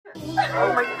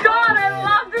Oh my god, I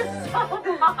love this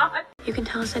so much! You can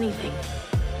tell us anything.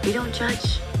 We don't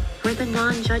judge. We're the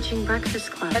non-judging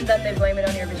breakfast club. And then they blame it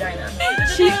on your vagina.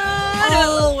 She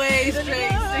always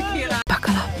drinks tequila.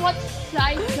 Buckle up. What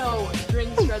psycho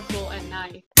drinks Red Bull at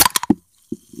night?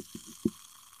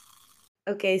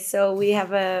 Okay, so we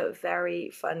have a very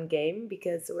fun game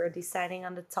because we're deciding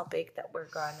on the topic that we're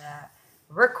gonna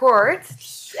record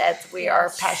that we are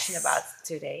passionate about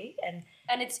today.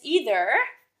 And it's either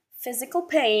physical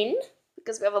pain,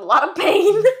 because we have a lot of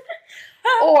pain,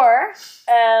 or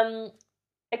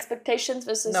expectations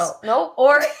versus... No.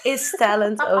 Or is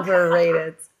talent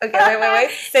overrated? Okay, wait.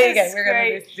 Say it again. We're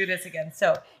going to do this again.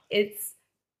 So, it's...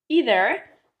 Either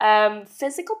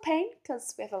physical pain,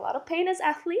 because we have a lot of pain as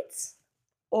athletes.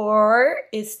 Or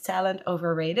is talent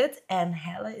overrated? And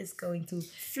Helle is going to...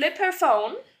 Flip her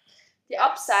phone. The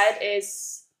upside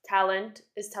is talent.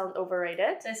 Is talent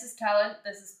overrated? This is talent,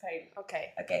 this is pain.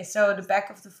 Okay. Okay, so the back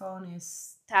of the phone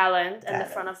is... Talent, and the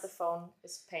front of the phone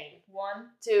is pain. 1,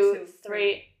 2,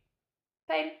 3.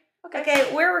 Pain. Okay,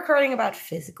 we're recording about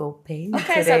physical pain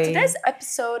Okay, today. so today's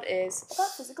episode is about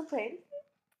physical pain.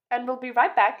 And we'll be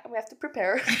right back, and we have to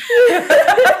prepare. Bye!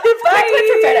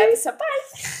 We prepare the episode.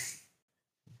 Bye!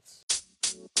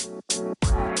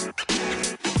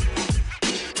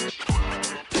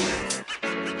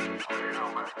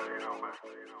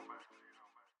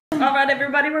 Alright,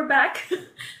 everybody, we're back.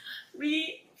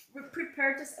 We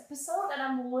prepared this episode, and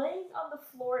I'm laying on the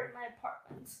floor in my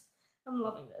apartment. I'm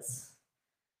loving this.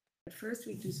 But first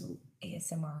we do some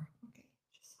ASMR.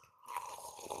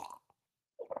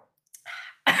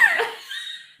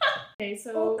 Okay,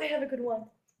 so I have a good one.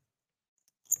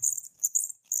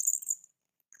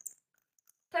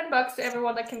 $10 to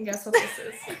everyone that can guess what this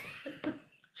is.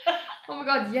 Oh my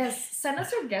god, yes. Send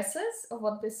us your guesses of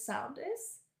what this sound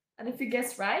is. And if you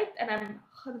guess right, and I'm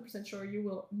 100% sure you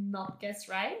will not guess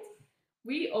right,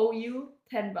 we owe you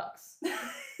 $10.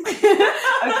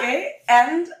 Okay,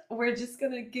 and we're just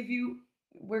gonna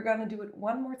we're gonna do it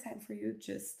one more time for you,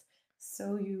 just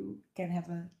so you can have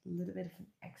a little bit of an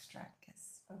extra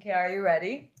guess. Okay, are you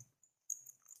ready?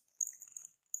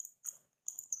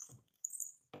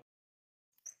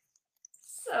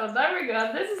 So there we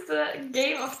go. This is the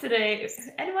game of today.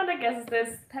 Anyone that guesses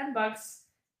this, $10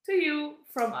 to you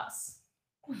from us.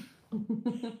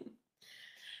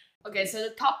 Okay, so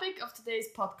the topic of today's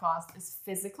podcast is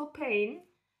physical pain.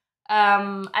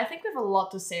 I think we have a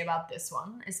lot to say about this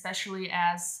one, especially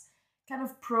as kind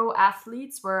of pro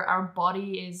athletes where our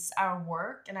body is our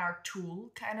work and our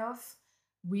tool, kind of.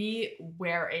 We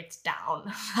wear it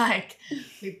down. Like,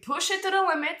 we push it to the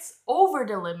limits, over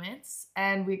the limits,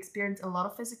 and we experience a lot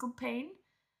of physical pain.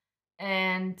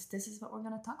 And this is what we're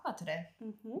going to talk about today.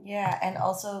 Mm-hmm. Yeah, and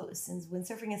also since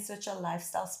windsurfing is such a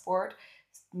lifestyle sport,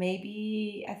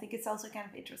 maybe I think it's also kind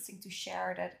of interesting to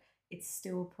share that it's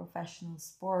still a professional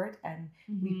sport and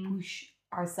we push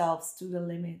ourselves to the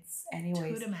limits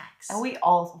anyways. To the max. And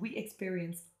we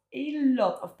experience a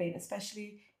lot of pain,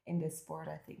 especially in this sport,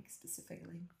 I think,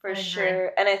 specifically. For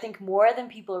sure. And I think more than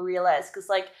people realize, because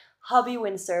like hobby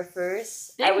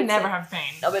windsurfers, They I would never say, have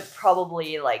pain. no, but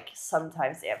probably like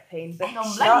sometimes they have pain, but No,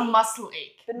 not, like muscle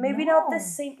ache. but maybe not the No.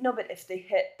 same. No, but if they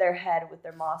hit their head with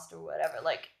their mast or whatever,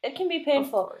 like it can be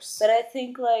painful. Of course. But I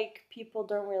think like people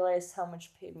don't realize how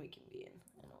much pain we can be in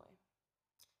a way.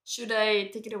 Should I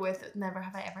take it away with Never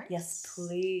Have I Ever? Yes,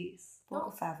 please. Por No.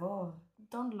 favor.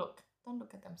 Don't look. Don't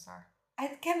look at them, sir. I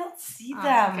cannot see Ah,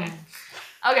 them. okay.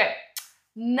 Okay.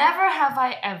 Never have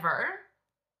I ever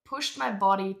pushed my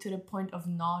body to the point of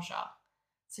nausea.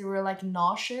 So we're like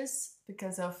nauseous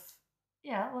because of,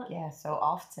 Yeah, so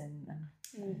often.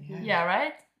 Mhm. yeah,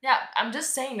 right? Yeah, I'm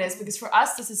just saying this because for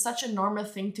us, this is such a normal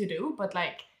thing to do. But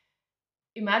like,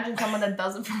 imagine someone that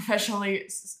doesn't professionally,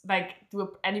 like,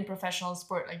 do any professional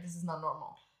sport. Like, this is not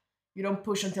normal. You don't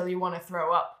push until you want to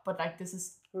throw up. But like, this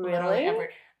is literally Really?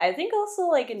 I think also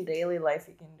like in daily life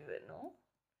you can do it, no?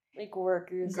 Like work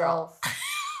yourself.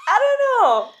 I don't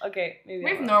know. Okay, maybe.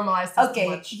 We've I'm wrong. normalized this too Okay,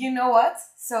 much. you know what?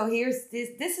 So here's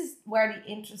this is where the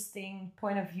interesting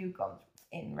point of view comes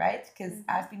in, right? Because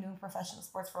I've been doing professional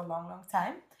sports for a long, long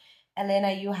time.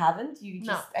 Elena, you haven't. You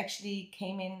No. just actually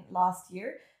came in last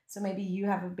year. So maybe you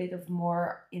have a bit of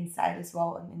more insight as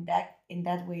well. And in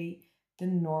that way, the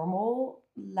normal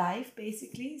life,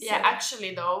 basically. So, Yeah,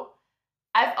 actually though,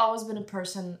 I've always been a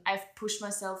person, I've pushed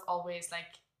myself always like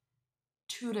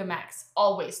to the max,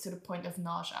 always to the point of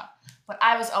nausea. But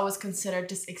I was always considered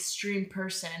this extreme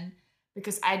person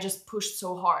because I just pushed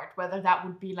so hard, whether that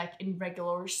would be like in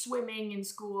regular swimming in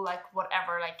school, like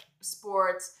whatever, like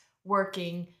sports,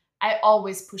 working. I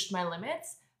always pushed my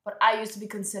limits. But I used to be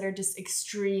considered this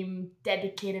extreme,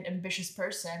 dedicated, ambitious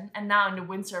person. And now in the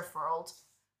windsurf world,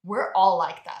 we're all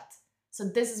like that. So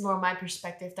this is more my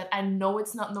perspective, that I know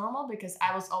it's not normal because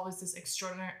I was always this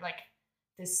extraordinary, like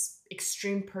this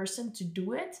extreme person to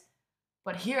do it.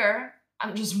 But here,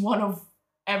 I'm just one of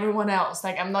everyone else.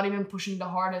 Like, I'm not even pushing the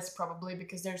hardest probably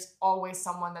because there's always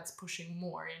someone that's pushing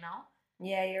more, you know?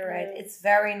 Yeah, you're right. It's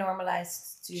very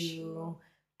normalized to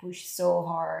push so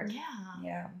hard.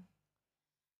 Yeah.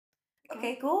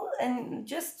 Okay, cool. And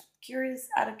just curious,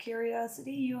 out of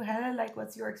curiosity, you had like,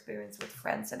 what's your experience with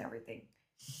friends and everything?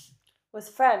 With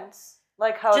friends,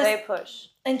 like how Just- they push.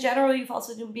 In general, you've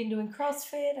also been doing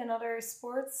CrossFit and other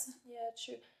sports. Yeah,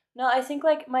 true. No, I think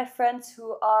like my friends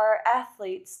who are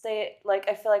athletes, they like,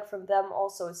 I feel like from them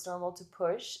also it's normal to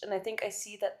push, and I think I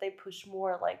see that they push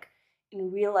more like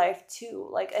in real life too.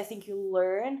 Like I think you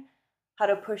learn how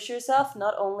to push yourself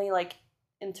not only like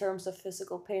in terms of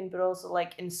physical pain, but also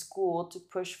like in school to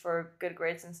push for good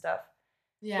grades and stuff.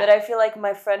 Yeah. But I feel like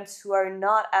my friends who are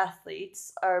not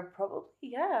athletes are probably,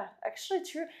 yeah, actually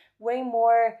true, way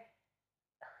more,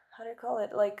 how do you call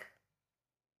it, like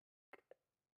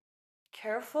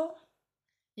careful.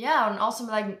 Yeah, and also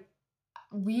like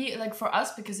we, like for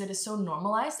us, because it is so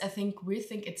normalized, I think we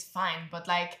think it's fine, but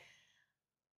like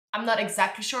I'm not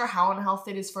exactly sure how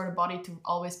unhealthy it is for the body to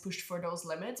always push for those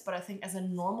limits, but I think as a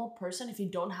normal person, if you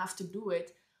don't have to do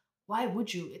it, why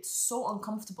would you? It's so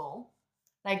uncomfortable.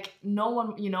 Like no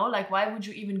one, you know, like why would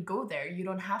you even go there? You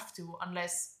don't have to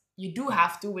unless you do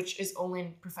have to, which is only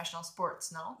in professional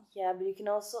sports, no? Yeah, but you can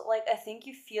also, like, I think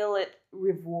you feel it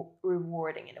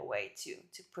rewarding in a way too,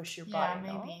 to push your Yeah, body,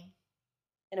 no? maybe.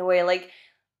 In a way,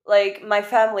 like my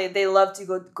family, they love to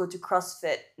go to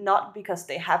CrossFit, not because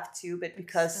they have to, but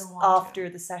because they want to. after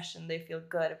the session they feel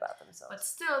good about themselves. But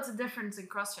still, it's a difference in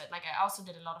CrossFit. Like I also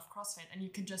did a lot of CrossFit, and you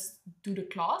can just do the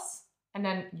class, and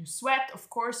then you sweat. Of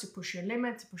course, you push your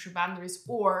limits, you push your boundaries.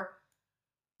 Or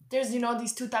there's, you know,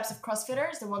 these two types of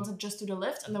CrossFitters: the ones that just do the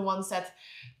lift, and the ones that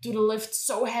do the lift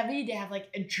so heavy they have like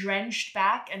a drenched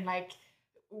back and like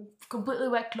completely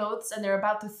wet clothes, and they're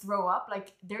about to throw up.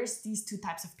 Like there's these two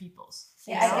types of peoples.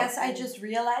 Yeah, you know? I guess I just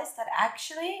realized that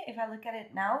actually, if I look at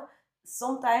it now,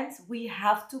 sometimes we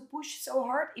have to push so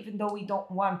hard even though we don't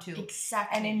want to.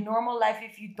 Exactly. And in normal life,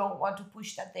 if you don't want to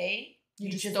push that day, you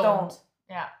just don't. don't.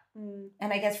 Yeah.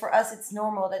 And I guess for us, it's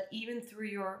normal that even through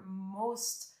your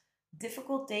most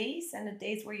difficult days and the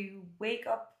days where you wake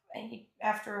up and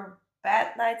after a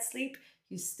bad night's sleep,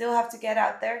 you still have to get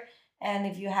out there. And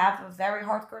if you have a very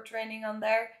hardcore training on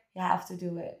there, you have to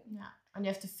do it. Yeah. And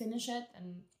you have to finish it,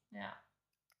 and yeah,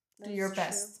 do That's your true.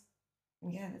 best.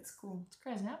 Yeah, that's cool. It's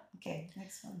crazy, yeah? Okay,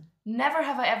 next one. Never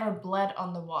have I ever bled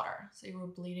on the water. So you were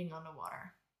bleeding on the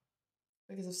water.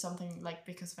 Because of something, like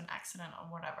because of an accident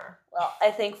or whatever. Well,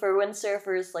 I think for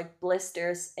windsurfers, like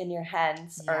blisters in your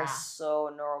hands Yeah. are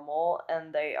so normal,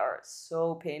 and they are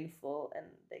so painful, and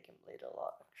they can bleed a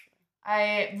lot actually.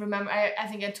 I remember, I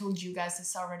think I told you guys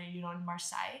this already, you know, in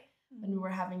Marseille, when we were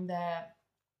having the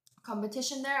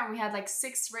competition there, and we had like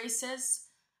 6 races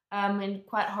in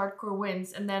quite hardcore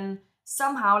winds, and then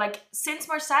somehow, like since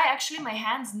Marseille, actually my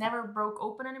hands never broke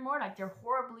open anymore. Like they're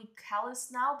horribly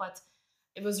calloused now, but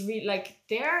it was really like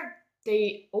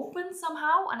they opened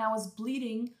somehow, and I was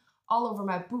bleeding all over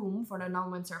my boom. For the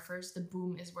non-windsurfers, the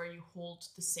boom is where you hold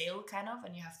the sail kind of,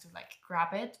 and you have to like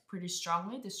grab it pretty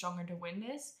strongly, the stronger the wind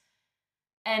is.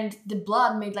 And the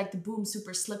blood made like the boom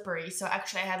super slippery, so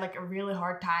actually I had like a really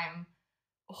hard time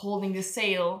holding the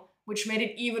sail, which made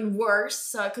it even worse.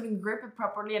 So I couldn't grip it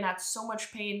properly and I had so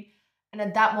much pain. And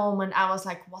at that moment I was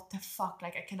like, what the fuck?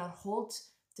 Like I cannot hold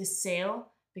this sail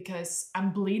because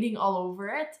I'm bleeding all over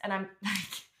it. And I'm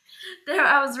like, there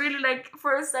I was really like,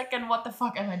 for a second, what the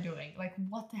fuck am I doing? Like,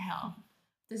 what the hell?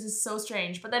 This is so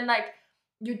strange. But then like,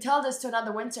 you tell this to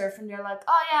another windsurfer and they're like,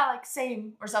 oh yeah, like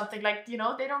same or something. Like, you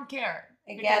know, they don't care.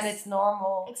 Again, Because it's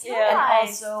normal. It's Yeah. And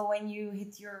normalized. also when you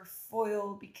hit your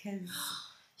foil because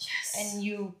Yes. and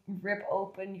you rip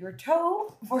open your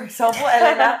toe, for example,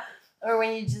 Elena, or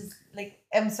when you just like,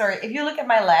 I'm sorry, if you look at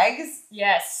my legs,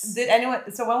 Yes. did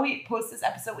anyone, so when we post this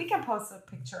episode, we can post a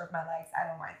picture of my legs, I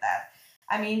don't mind that.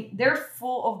 I mean, they're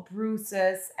full of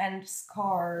bruises and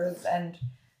scars and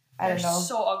I don't They're know.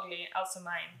 so ugly. Also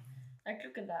mine. Like,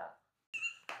 look at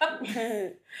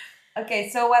that. Okay,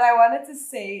 so what I wanted to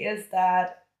say is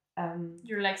that,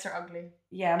 Your legs are ugly.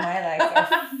 yeah, my legs are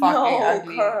fucking No,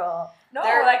 ugly. Carl. No,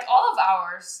 They're- like all of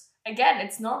ours. Again,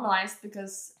 it's normalized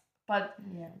because, but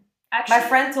Yeah. actually, My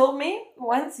friend told me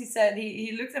once, he said,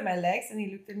 he looked at my legs and he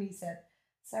looked at me, he said,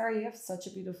 Sarah, you have such a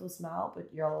beautiful smile,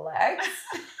 but your legs.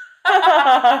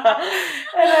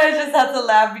 I just had to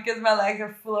laugh because my legs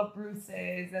are full of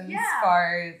bruises and Yeah.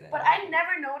 scars. But I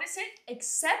never notice it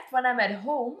except when I'm at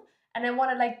home and I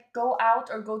want to like go out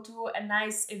or go to a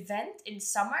nice event in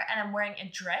summer and I'm wearing a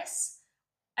dress.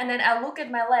 And then I look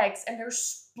at my legs and they're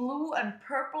blue and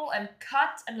purple and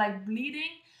cut and like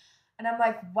bleeding. And I'm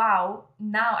like, wow,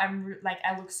 now like,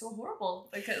 I look so horrible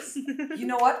because You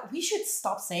know what? We should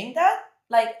stop saying that.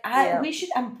 Like, Yeah. we should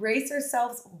embrace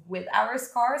ourselves with our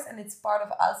scars, and it's part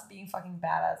of us being fucking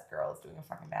badass girls doing a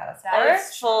fucking badass That I work.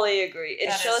 is fully agree. It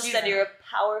That is shows that true. you're a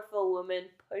powerful woman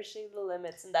pushing the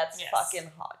limits, and that's Yes.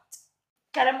 fucking hot.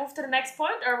 can I move to the next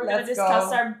point or are we going to Let's discuss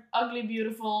go. our ugly,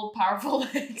 beautiful, powerful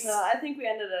legs? No, I think we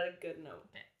ended at a good note.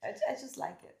 I just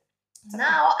like it.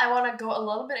 Now I want to go a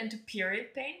little bit into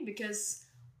period pain because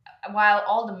while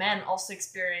all the men also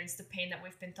experience the pain that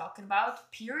we've been talking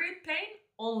about, period pain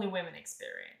only women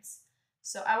experience.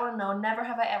 So I want to know, never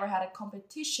have I ever had a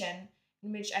competition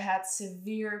in which I had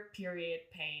severe period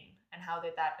pain, and how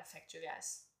did that affect you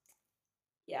guys?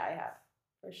 Yeah, I have,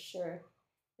 for sure.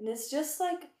 And it's just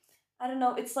like, I don't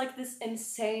know, it's like this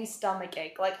insane stomach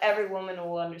ache. Like, every woman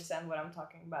will understand what I'm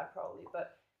talking about, probably,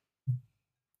 but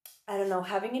I don't know,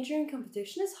 having it during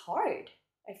competition is hard,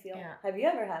 I feel. Yeah. Have you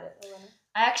ever had it, Elena?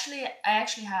 I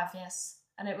actually have, yes.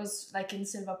 And it was like in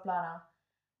Silva Plana.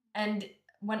 And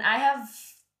when I have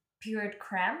period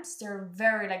cramps, they're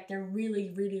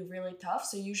really, really, really tough.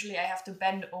 So usually I have to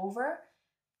bend over.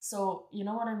 So you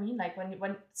know what I mean? Like when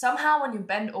you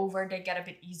bend over, they get a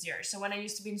bit easier. So when I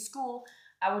used to be in school,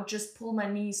 I would just pull my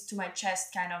knees to my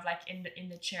chest, kind of like in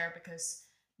the chair, because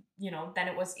then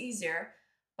it was easier.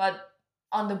 But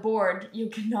on the board, you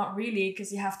cannot really,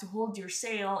 because you have to hold your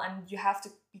sail and you have to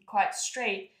be quite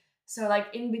straight. So like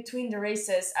in between the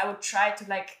races, I would try to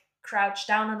like crouch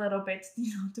down a little bit,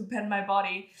 to bend my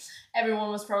body.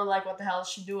 Everyone was probably like, what the hell is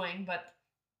she doing? But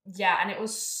yeah, and it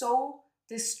was so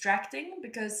distracting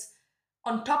because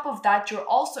on top of that, you're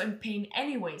also in pain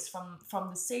anyways from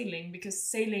the sailing, because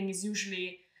sailing is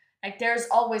usually like there's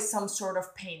always some sort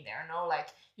of pain there, like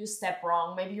you step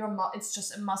wrong, maybe it's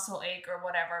just a muscle ache or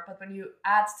whatever. But when you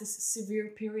add this severe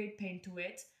period pain to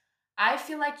it, I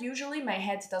feel like usually my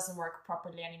head doesn't work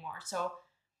properly anymore. So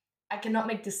I cannot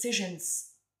make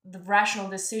the rational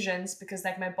decisions, because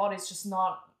like my body's just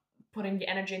not putting the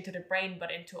energy into the brain,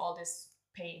 but into all this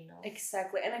pain.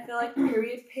 Exactly. And I feel like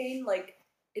period pain, like,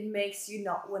 it makes you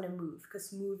not want to move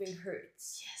because moving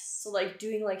hurts. Yes. So like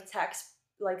doing like tax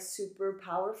like super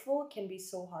powerful can be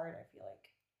so hard, I feel like.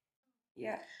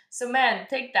 Yeah. So men,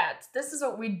 take that. This is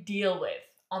what we deal with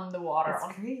on the water.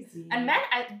 It's crazy. And men,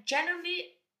 I generally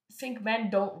think men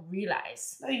don't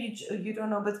realize. No, you don't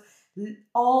know, but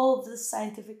all the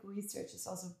scientific research is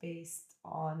also based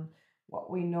on what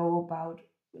we know about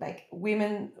like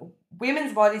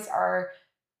women's bodies are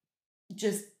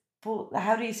just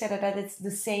how do you say that it's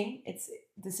the same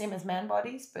as man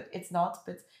bodies, but it's not.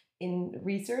 But in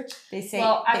research they say,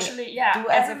 well, actually, yeah, do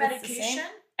as every if it's the same.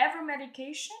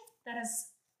 medication that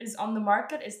is on the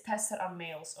market is tested on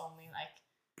males only. Like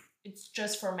it's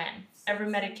just for men. Every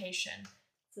medication.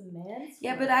 It's a man's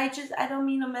Yeah, body. but I don't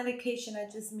mean a medication. I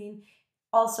just mean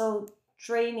also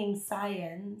training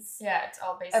science. Yeah, it's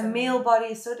all based A on male body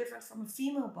is so different from a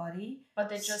female body. but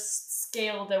they just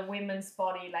scale the women's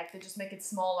body, like they just make it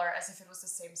smaller as if it was the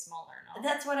same smaller, no?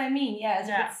 That's what I mean. Yeah, as if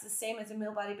Yeah. it's the same as a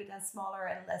male body, but then smaller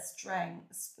and less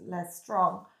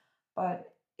strong.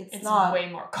 But it's not. way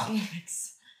more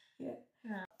complex.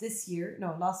 Last year,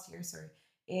 sorry,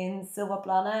 in Silva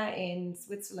Plana in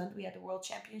Switzerland, we had the World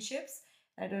Championships.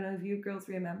 I don't know if you girls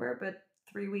remember, but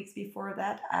 3 weeks before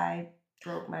that, I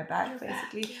broke my back, Your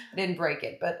basically. back, I didn't break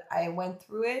it, but I went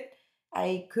through it.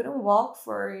 I couldn't walk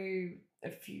for a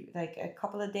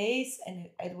couple of days, and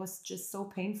it was just so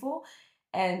painful.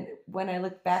 And when I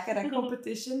look back at a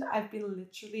competition, I've been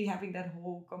literally having that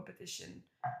whole competition.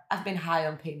 I've been high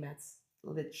on pain meds,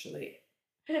 literally.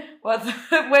 But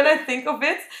when I think of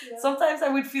it, sometimes I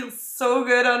would feel so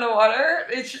good on the water,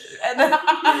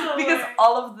 because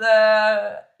all of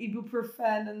the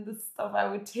ibuprofen and the stuff I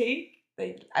would take.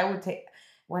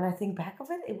 When I think back of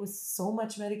it, it was so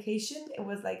much medication. It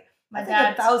was like My I think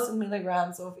dad- 1,000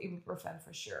 milligrams of ibuprofen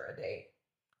for sure a day,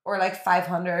 or like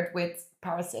 500 with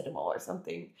paracetamol or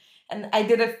something. And I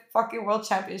did a fucking world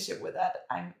championship with that.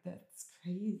 That's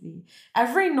crazy.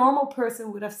 Every normal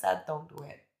person would have said, "Don't do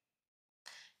it."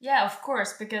 Yeah, of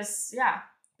course, because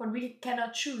but we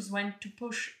cannot choose when to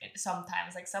push it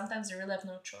sometimes. Like sometimes you really have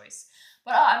no choice.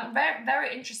 But I'm very,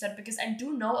 very interested because I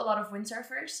do know a lot of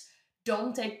windsurfers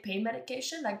don't take pain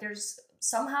medication. Like there's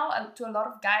somehow to a lot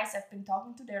of guys I've been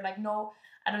talking to, they're like, no,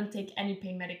 I don't take any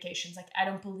pain medications. Like I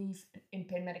don't believe in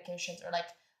pain medications, or like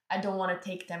I don't want to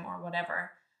take them or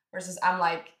whatever. Versus I'm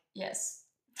like, yes.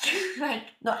 Like,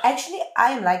 No, actually,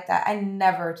 I am like that. I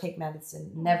never take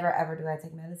medicine. Never ever do I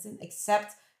take medicine,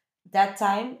 except that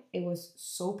time it was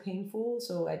so painful,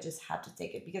 so I just had to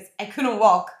take it because I couldn't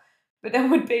walk. But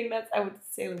then with pain meds, I would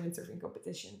sail a windsurfing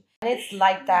competition, and it's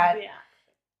like that. Yeah.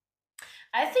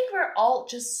 I think we're all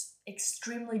just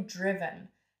extremely driven.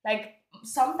 Like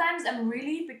sometimes I'm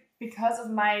really because of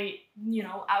my,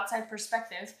 outside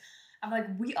perspective, I'm like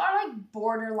we are like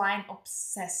borderline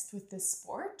obsessed with this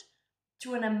sport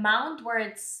to an amount where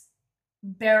it's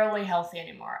barely healthy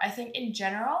anymore. I think in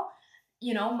general,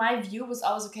 my view was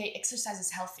always okay, exercise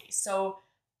is healthy. So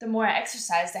the more I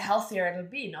exercise, the healthier it'll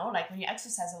be, Like when you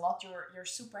exercise a lot, you're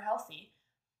super healthy.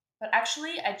 But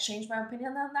actually I changed my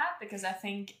opinion on that because I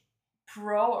think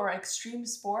pro or extreme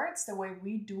sports, the way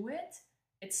we do it,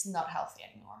 it's not healthy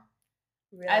anymore.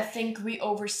 Really. I think we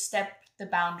overstep the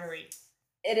boundary.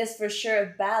 It is for sure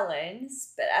a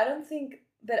balance, but I don't think.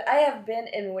 But I have been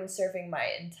in windsurfing my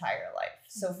entire life,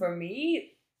 so for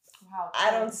me, Wow, I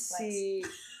don't flex. see.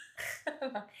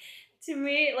 To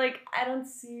me, like I don't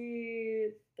see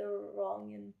the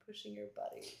wrong in pushing your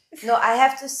body. No, I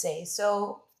have to say,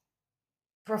 so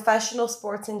professional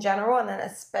sports in general, and then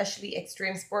especially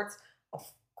extreme sports,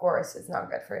 of course, it's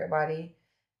not good for your body.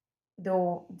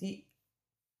 Though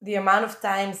the amount of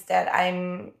times that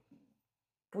I'm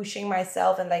pushing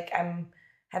myself and like I'm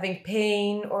having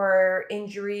pain or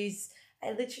injuries,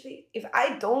 I literally, if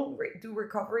I don't do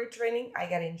recovery training, I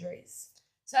get injuries.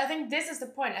 So I think this is the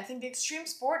point. I think the extreme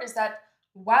sport is that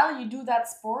while you do that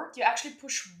sport, you actually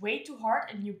push way too hard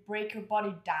and you break your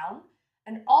body down.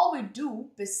 And all we do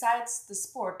besides the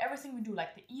sport, everything we do,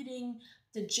 like the eating,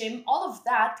 the gym, all of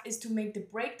that is to make the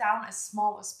breakdown as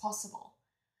small as possible.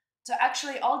 So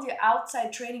actually all the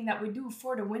outside training that we do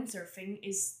for the windsurfing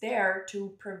is there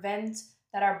to prevent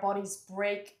that our bodies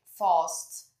break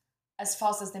as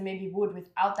fast as they maybe would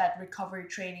without that recovery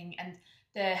training and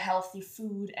the healthy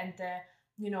food and the,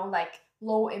 like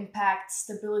low impact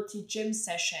stability gym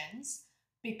sessions,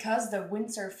 because the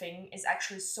windsurfing is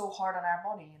actually so hard on our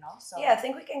body, So Yeah, I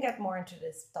think we can get more into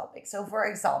this topic. So, for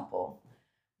example,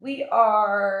 we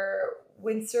are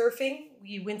windsurfing.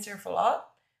 We windsurf a lot.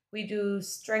 We do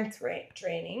strength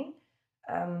training.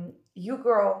 You,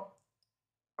 girl,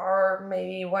 are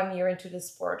maybe 1 year into the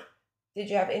sport. Did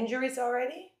you have injuries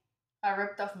already? I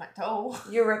ripped off my toe.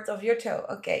 You ripped off your toe.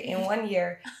 Okay, in 1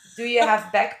 year. Do you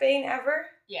have back pain ever?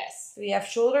 Yes. Do you have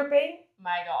shoulder pain?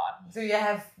 My God. Do you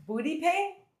have booty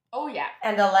pain? Oh yeah.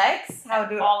 And the legs? How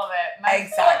do all of it? My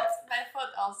Exact. foot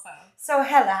also. So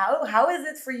Hella, how is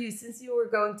it for you since you were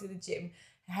going to the gym?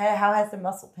 How has the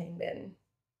muscle pain been?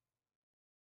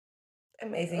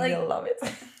 Amazing, Like- you'll love it.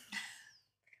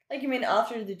 Like you mean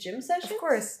after the gym session? Of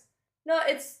course. No,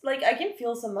 it's like I can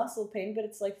feel some muscle pain, but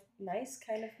it's like nice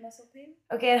kind of muscle pain.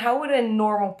 Okay, and how would a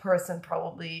normal person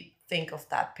probably think of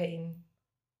that pain?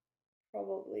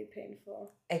 Probably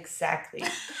painful. Exactly.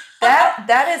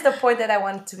 That is the point that I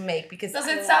want to make because Does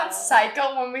it sound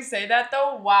psycho when we say that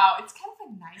though? Wow, it's kind of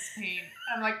a nice pain.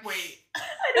 I'm like, wait.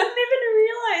 I didn't even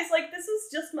realize. Like this is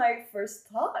just my first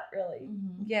thought, really.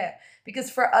 yeah,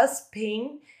 because for us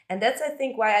pain, and that's I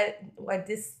think why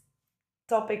this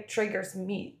topic triggers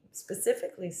me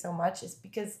specifically so much is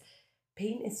because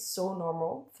pain is so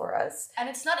normal for us. And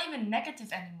it's not even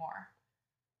negative anymore.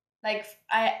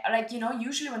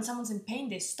 Usually when someone's in pain,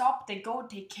 they stop, they go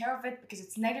take care of it because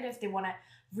it's negative. They want to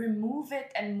remove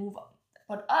it and move on.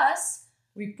 But us,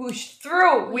 we push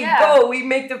through, we Yeah. go, we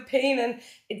make the pain and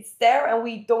it's there and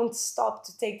we don't stop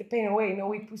to take the pain away. No,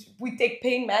 we take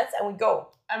pain meds and we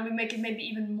go. and we make it maybe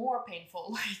even more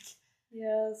painful.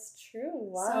 Yeah, it's true.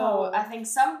 Wow. So I think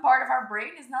some part of our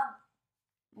brain is not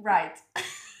right.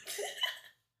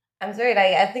 I'm sorry,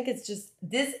 I think it's just,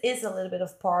 this is a little bit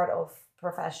of part of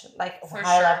profession, like of For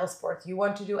high sure. level sports. You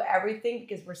want to do everything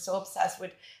because we're so obsessed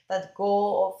with that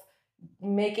goal of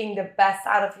making the best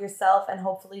out of yourself, and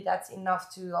hopefully that's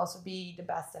enough to also be the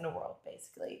best in the world,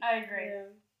 basically. I agree. Yeah.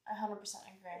 I 100%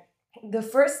 agree. The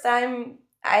first time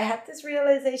I had this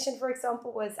realization, for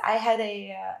example, was I had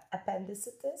a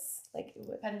appendicitis, like it was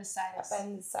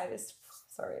appendicitis.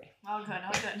 Sorry. Oh, good.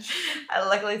 Oh, good.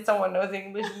 Luckily, someone knows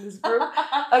English in this group.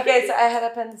 Okay, so I had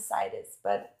appendicitis,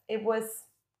 but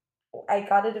I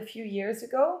got it a few years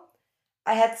ago.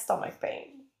 I had stomach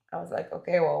pain. I was like,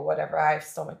 okay, well, whatever, I have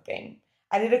stomach pain.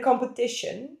 I did a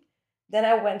competition. Then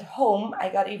I went home. I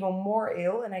got even more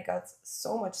ill and I got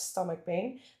so much stomach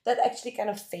pain that actually kind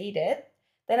of faded.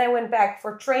 Then I went back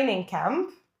for training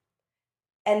camp.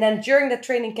 And then during the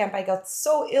training camp, I got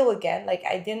so ill again. Like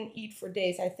I didn't eat for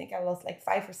days. I think I lost like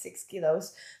 5 or 6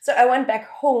 kilos. So I went back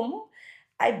home.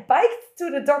 I biked to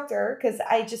the doctor because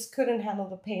I just couldn't handle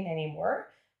the pain anymore.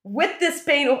 With this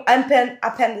pain of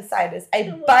appendicitis,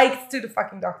 I biked to the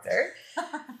fucking doctor.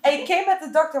 I came at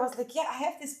the doctor, I was like, yeah, I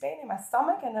have this pain in my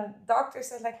stomach. And the doctor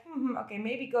said like, okay,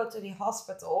 maybe go to the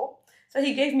hospital. So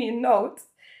he gave me a note.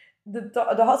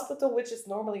 The hospital, which is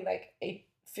normally like a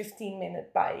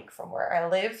 15-minute bike from where I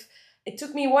live, it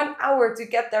took me 1 hour to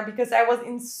get there because I was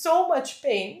in so much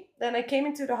pain. Then I came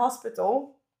into the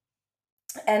hospital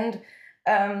and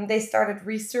they started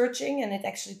researching, and it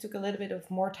actually took a little bit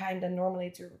of more time than normally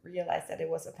to realize that it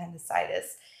was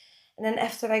appendicitis. And then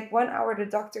after like 1 hour, the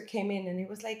doctor came in and he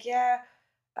was like, yeah,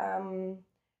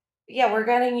 we're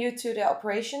getting you to the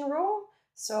operation room.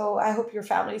 So I hope your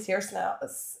family's here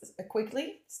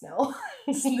quickly. Snel.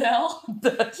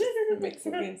 Dutch.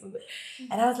 Mexican something.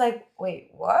 And I was like,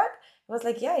 wait, what? I was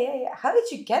like, yeah. How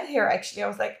did you get here, actually? I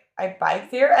was like, I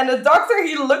biked here. And the doctor,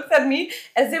 he looked at me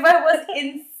as if I was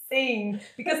insane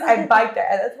because I biked there.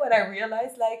 And that's when I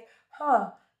realized, like,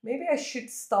 maybe I should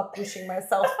stop pushing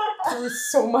myself through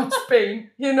so much pain,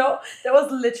 you know? That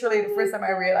was literally the first time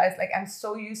I realized, like, I'm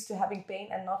so used to having pain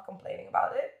and not complaining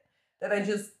about it that I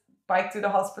just biked to the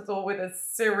hospital with a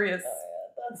serious...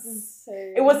 That's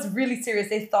insane. It was really serious.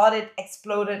 They thought it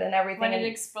exploded and everything. When it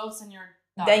explodes in your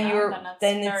dog,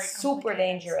 then it's super complicated.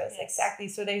 dangerous. Yes. Exactly.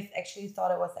 So they actually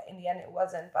thought it was. In the end, it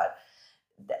wasn't. But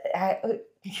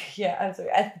I'm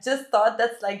sorry. I just thought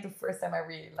that's like the first time I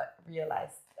really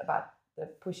realized about the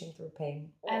pushing through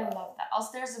pain. I love that. Also,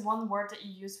 there's one word that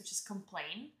you use, which is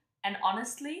complain. And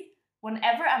honestly,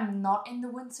 whenever I'm not in the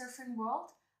windsurfing world,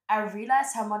 I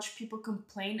realize how much people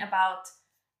complain about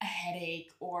a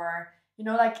headache or, you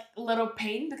know, like little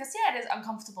pain, because it is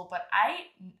uncomfortable, but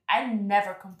I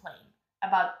never complain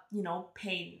about, you know,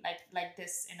 pain like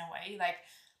this in a way. Like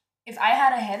if I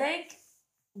had a headache,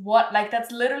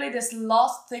 that's literally this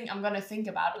last thing I'm gonna think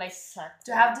about. Like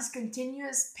to have this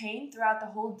continuous pain throughout the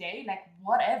whole day, like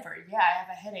whatever. Yeah, I have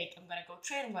a headache. I'm gonna go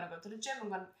train. I'm gonna go to the gym.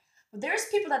 But there's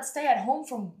people that stay at home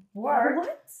from work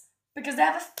because they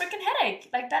have a freaking headache.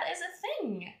 Like that is a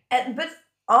thing.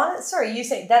 Sorry, you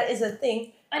say that is a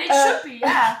thing. And it should be,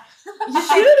 yeah. You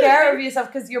should take care of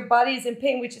yourself because your body is in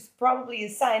pain, which is probably a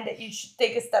sign that you should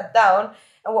take a step down.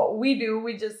 And what we do,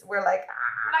 we're like, We're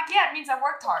like, yeah, it means I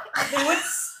worked hard. What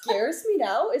scares me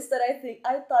now is that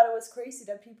I thought it was crazy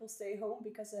that people stay home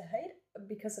because of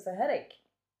a headache.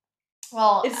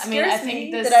 Well, It I scares think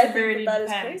me this that I really think that is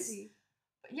depends. crazy.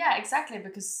 Yeah, exactly,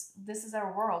 because this is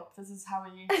our world. This is how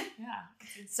we,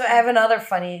 So I have another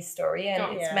funny story, and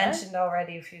Go. it's Yeah. mentioned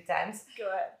already a few times. Go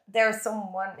ahead. There's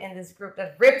someone in this group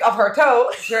that ripped off her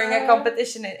toe during a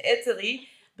competition in Italy.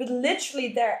 But literally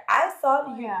there, I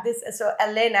thought so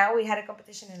Elena, we had a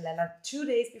competition in Elena 2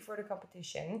 days before the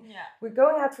competition. Yeah. We're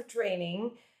going out for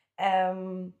training.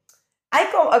 So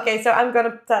I'm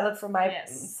gonna tell it from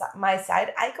my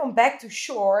side. I come back to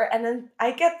shore and then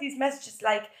I get these messages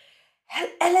like,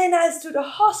 Elena is to the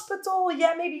hospital.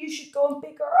 Yeah, maybe you should go and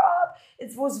pick her up.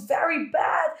 It was very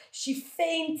bad. She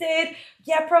fainted.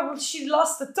 Yeah, probably she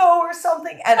lost the toe or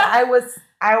something. And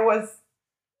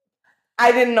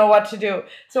I didn't know what to do.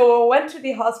 So I went to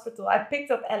the hospital. I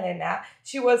picked up Elena.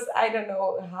 She was, I don't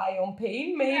know, high on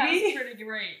pain maybe. Yeah, it's pretty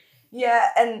great. Yeah,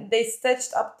 and they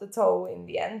stitched up the toe in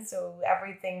the end. So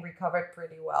everything recovered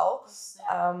pretty well.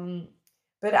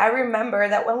 But I remember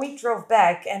that when we drove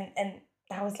back and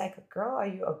I was like, girl, are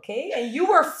you okay? And you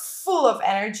were full of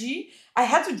energy. I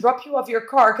had to drop you off your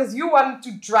car because you wanted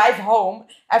to drive home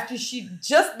after she'd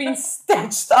just been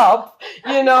stitched up,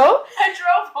 you know? I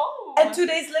drove home. And 2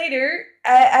 days later,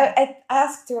 I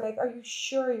asked her, like, are you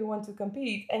sure you want to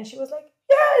compete? And she was like,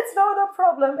 yeah, it's not a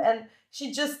problem. And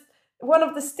she just, one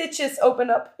of the stitches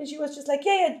opened up and she was just like,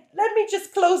 yeah, let me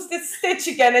just close this stitch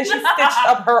again. And she stitched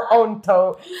up her own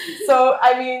toe. So,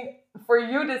 I mean, for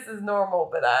you, this is normal,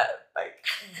 but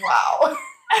wow.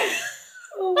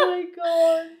 Oh my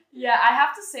god. Yeah, I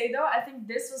have to say though, I think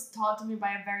this was taught to me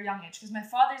by a very young age because my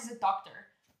father is a doctor.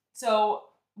 So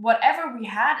whatever we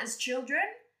had as children,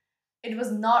 it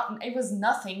was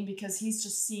nothing because he's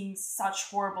just seeing such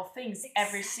horrible things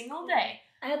every single day.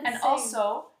 And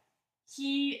also,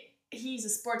 he's a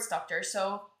sports doctor,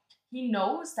 so he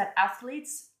knows that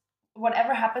athletes,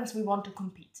 whatever happens, we want to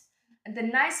compete. And the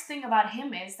nice thing about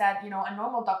him is that, you know, a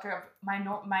normal doctor,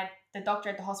 the doctor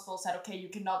at the hospital said, okay, you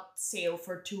cannot sail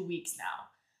for 2 weeks now.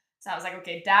 So I was like,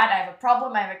 okay, Dad, I have a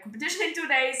problem. I have a competition in 2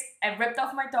 days. I ripped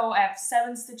off my toe. I have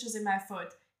 7 stitches in my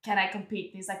foot. Can I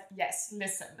compete? And he's like, yes,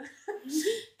 listen.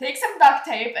 Take some duct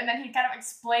tape. And then he kind of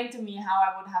explained to me how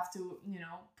I would have to, you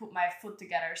know, put my foot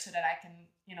together so that I can,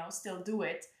 you know, still do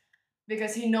it.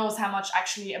 Because he knows how much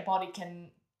actually a body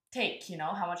can take, you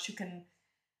know, how much you can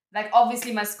Like,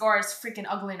 obviously my scar is freaking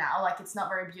ugly now. Like, it's not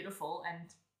very beautiful, and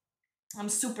I'm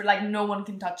super, like, no one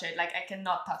can touch it. Like, I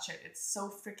cannot touch it. It's so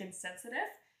freaking sensitive.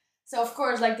 So, of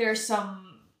course, like, there's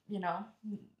some, you know,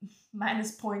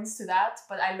 minus points to that.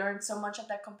 But I learned so much at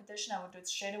that competition. I would do it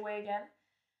straight away again.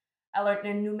 I learned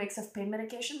a new mix of pain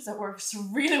medications that works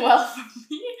really well for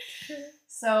me.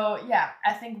 So, yeah,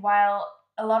 I think while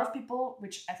a lot of people,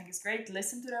 which I think is great,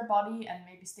 listen to their body and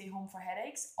maybe stay home for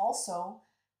headaches, also,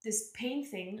 this pain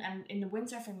thing, and in the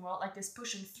windsurfing world, like this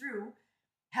pushing through,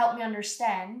 helped me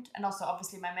understand, and also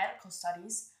obviously my medical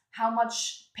studies, how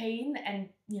much pain and,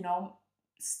 you know,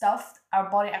 stuff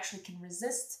our body actually can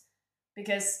resist,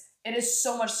 because it is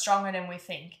so much stronger than we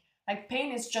think. Like,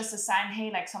 pain is just a sign,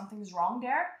 hey, like, something's wrong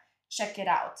there, check it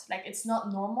out. Like, it's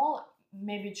not normal,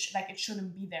 maybe it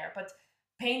shouldn't be there, but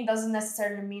pain doesn't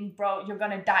necessarily mean, bro, you're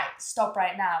gonna die, stop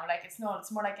right now. Like, it's not,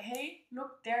 it's more like, hey,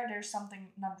 look, there's something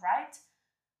not right,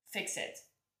 fix it.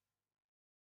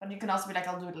 But you can also be like,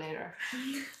 I'll do it later.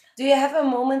 Do you have a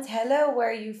moment, Helle,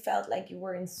 where you felt like you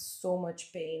were in so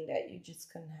much pain that you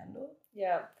just couldn't handle?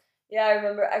 Yeah. Yeah, I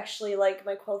remember actually, like,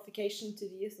 my qualification to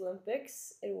the Youth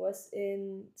Olympics, it was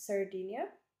in Sardinia.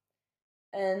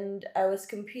 And I was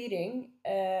competing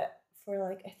for,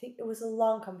 like, I think it was a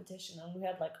long competition, and we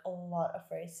had, like, a lot of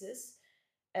races.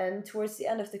 And towards the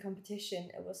end of the competition,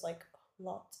 it was, like, a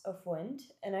lot of wind,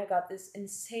 and I got this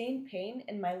insane pain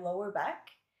in my lower back.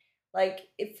 Like,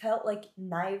 it felt like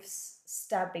knives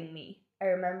stabbing me. I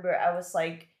remember I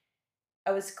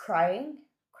was crying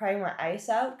my eyes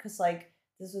out, because, like,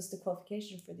 this was the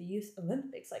qualification for the Youth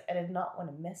Olympics. Like, I did not want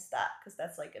to miss that, because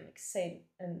that's, like,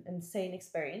 an insane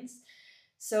experience.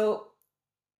 So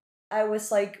I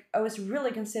was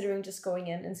really considering just going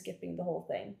in and skipping the whole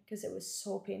thing, because it was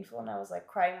so painful, and I was, like,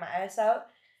 crying my eyes out.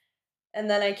 And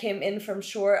then I came in from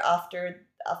shore after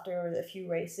a few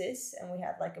races, and we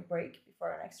had, like, a break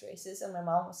before our next races, and my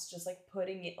mom was just, like,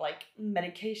 putting it, like,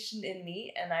 medication in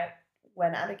me, and I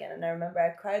went out again. And I remember I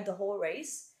cried the whole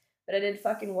race, but I did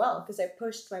fucking well, because I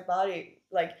pushed my body,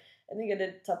 like, I think I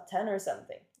did top 10 or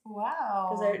something.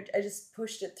 Wow. Because I just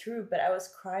pushed it through, but I was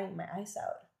crying my eyes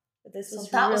out. But this was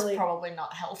that really, was probably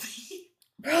not healthy.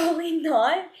 probably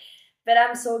not. But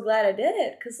I'm so glad I did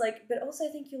it, because, like, but also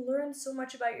I think you learn so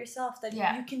much about yourself that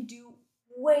you can do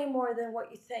way more than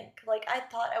what you think. Like, I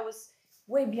thought I was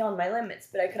way beyond my limits,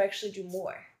 but I could actually do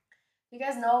more. You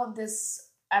guys know this,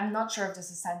 I'm not sure if this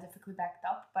is scientifically backed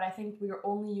up, but I think we're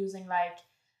only using, like,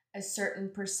 a certain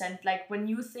percent. Like, when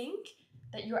you think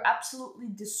that you're absolutely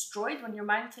destroyed, when your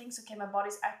mind thinks, okay, my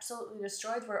body's absolutely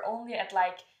destroyed, we're only at,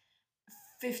 like,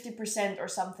 50% or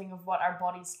something of what our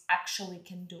bodies actually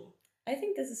can do. I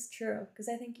think this is true, because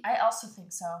I also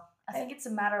think so. I think it's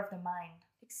a matter of the mind.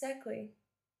 Exactly.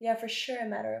 Yeah, for sure, a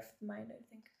matter of the mind, I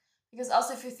think. Because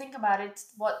also, if you think about it,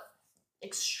 what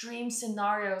extreme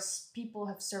scenarios people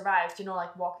have survived, you know,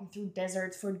 like walking through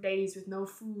deserts for days with no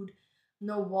food,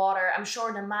 no water. I'm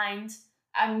sure the mind,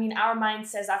 I mean, our mind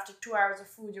says after 2 hours of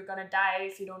food, you're gonna die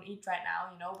if you don't eat right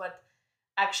now, you know, but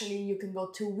actually you can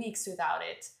go 2 weeks without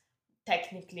it,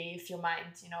 technically, if your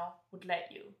mind, you know, would let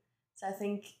you. So I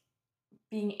think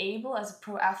being able as a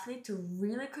pro athlete to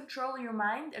really control your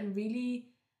mind and really,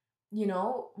 you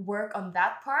know, work on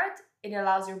that part, it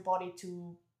allows your body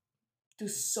to do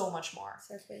so much more.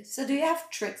 Exactly. So do you have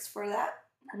tricks for that?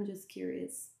 I'm just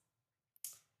curious.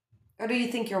 Or do you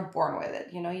think you're born with it?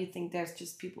 You know, you think there's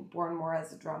just people born more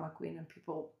as a drama queen and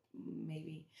people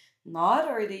maybe not?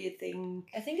 Or do you think...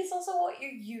 I think it's also what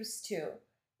you're used to.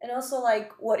 And also,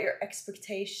 like, what your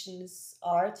expectations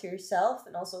are to yourself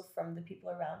and also from the people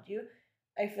around you.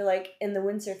 I feel like in the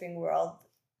windsurfing world,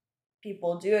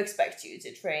 people do expect you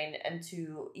to train, and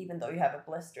to, even though you have a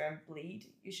blister and bleed,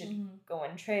 you should go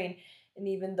and train. And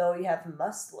even though you have a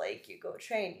muscle ache, you go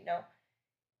train, you know.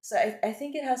 So I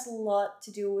think it has a lot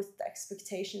to do with the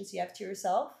expectations you have to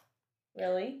yourself,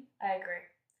 really. I agree.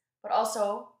 But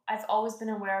also, I've always been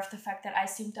aware of the fact that I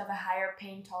seem to have a higher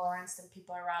pain tolerance than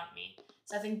people around me.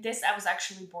 So I think this I was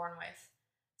actually born with.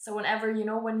 So whenever, you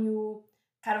know, when you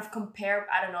kind of compare,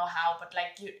 I don't know how, but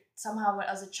like you somehow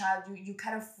as a child, you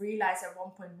kind of realize at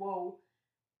one point, whoa,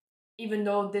 even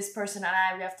though this person and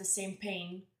I, we have the same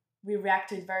pain, we react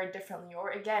to it very differently. Or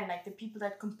again, like the people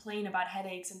that complain about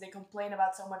headaches and they complain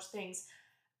about so much things,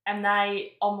 and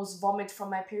I almost vomit from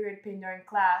my period pain during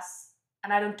class,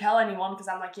 and I don't tell anyone because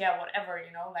I'm like, yeah, whatever,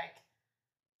 you know, like,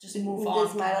 just move on.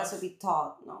 This might also be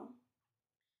taught, no?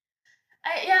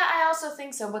 I also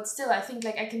think so, but still, I think,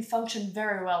 like, I can function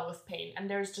very well with pain, and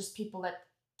there's just people that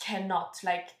cannot.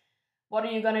 Like, what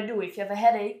are you gonna do if you have a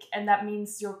headache, and that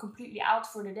means you're completely out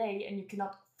for the day, and you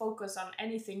cannot focus on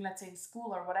anything, let's say in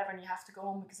school or whatever, and you have to go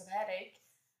home because of a headache?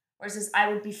 Versus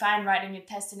I would be fine writing a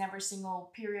test in every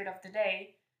single period of the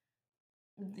day,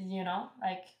 you know,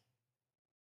 like,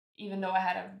 even though I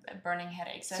had a burning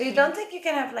headache. So you don't think you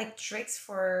can have like tricks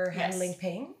for Yes. handling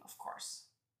pain? Of course.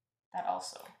 That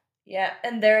also. Yeah,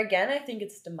 and there again, I think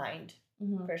it's the mind.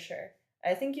 Mm-hmm. For sure.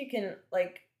 I think you can,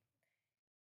 like,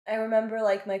 I remember,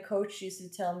 like, my coach used to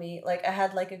tell me, like, I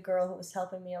had, like, a girl who was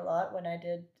helping me a lot when I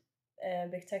did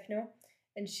Big Techno,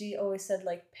 and she always said,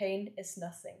 like, pain is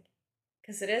nothing.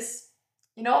 Because it is.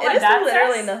 You know what It my is dad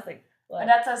literally says? nothing. My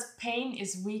dad says pain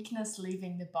is weakness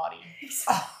leaving the body.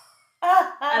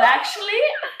 And And actually,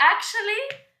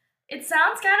 it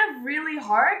sounds kind of really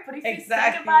hard, but if you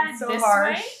think about it this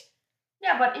way,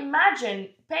 yeah, but imagine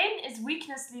pain is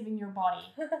weakness leaving your body.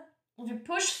 If you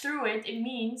push through it, it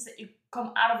means that you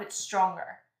come out of it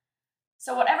stronger.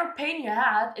 So whatever pain you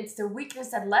had, it's the weakness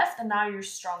that left, and now you're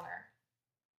stronger.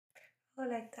 Oh,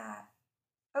 like that.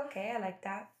 Okay, I like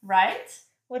that. Right?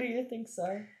 What do you think,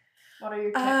 Sar? What are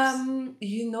your tips?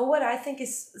 You know what I think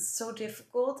is so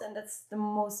difficult, and that's the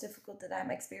most difficult that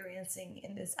I'm experiencing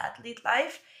in this athlete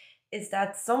life, is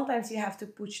that sometimes you have to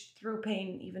push through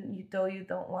pain even though you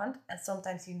don't want, and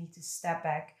sometimes you need to step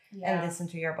back and listen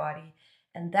to your body.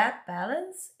 And that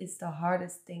balance is the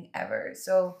hardest thing ever.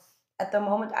 So at the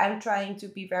moment, I'm trying to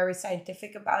be very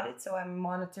scientific about it. So I'm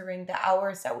monitoring the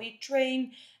hours that we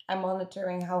train. I'm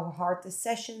monitoring how hard the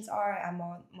sessions are. I'm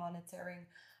monitoring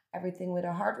everything with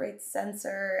a heart rate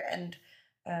sensor, and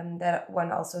that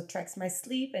one also tracks my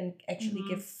sleep and actually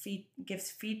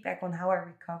gives feedback on how I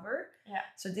recover. Yeah.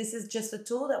 So this is just a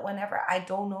tool that whenever I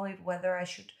don't know whether I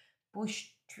should push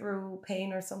through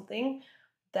pain or something,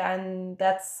 then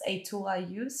that's a tool I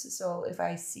use. So if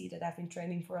I see that I've been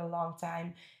training for a long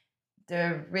time,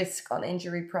 the risk on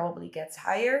injury probably gets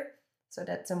higher. So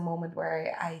that's a moment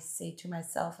where I say to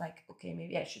myself, like, okay,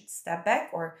 maybe I should step back,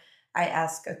 or I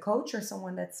ask a coach or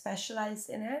someone that's specialized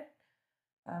in it.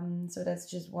 So that's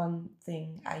just one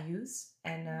thing I use.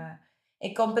 And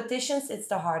in competitions, it's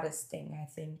the hardest thing, I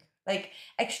think. Like,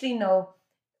 actually, no.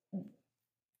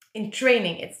 In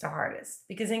training, it's the hardest.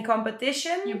 Because in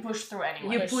competition, You push through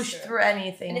anyway. you push through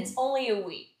anything. And it's only a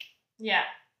week. Yeah.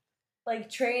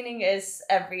 Like, training is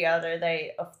every other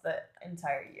day of the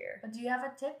entire year. But do you have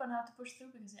a tip on how to push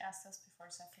through? Because you asked us before,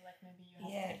 so I feel like maybe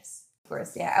you have tips. Of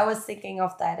course, yeah. I was thinking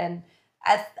of that, and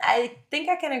I think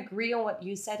I can agree on what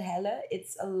you said, Helle.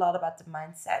 It's a lot about the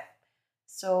mindset.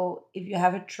 So if you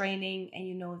have a training and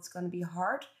you know it's going to be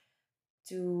hard,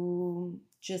 to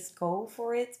just go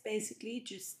for it, basically.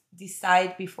 Just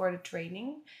decide before the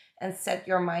training and set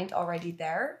your mind already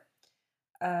there.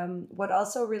 What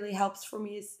also really helps for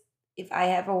me is if I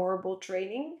have a horrible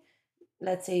training,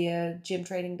 let's say a gym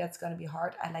training that's going to be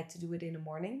hard, I like to do it in the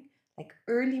morning, like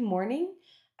early morning.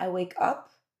 I wake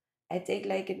up, I take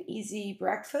like an easy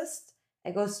breakfast, I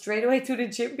go straight away to the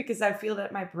gym because I feel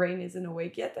that my brain isn't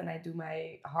awake yet, and I do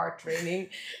my hard training.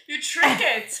 You trick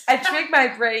it. I trick my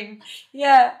brain.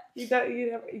 Yeah, you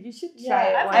should try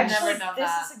it. I've once. never Actually, done this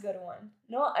that. is a good one.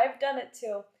 No, I've done it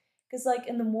too. Because, like,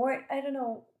 in the morning, I don't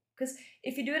know. Because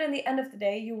if you do it in the end of the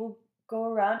day, you will go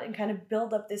around and kind of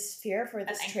build up this fear for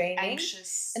this training.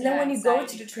 Anxious. And then when you go to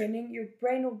anxiety. the training, your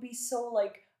brain will be so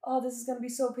like, oh, this is going to be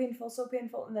so painful.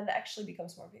 And then it actually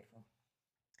becomes more painful.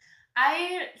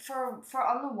 For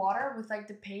on the water with like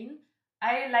the pain,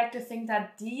 I like to think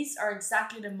that these are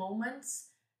exactly the moments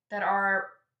that are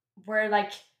where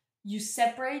like you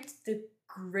separate the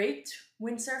great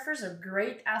windsurfers or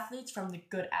great athletes from the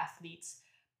good athletes.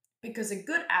 Because a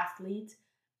good athlete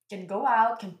can go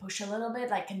out, can push a little bit,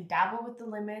 like can dabble with the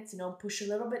limits, push a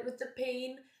little bit with the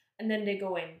pain, and then they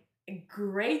go in. A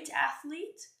great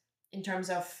athlete, in terms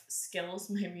of skills,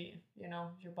 maybe,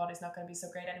 your body's not going to be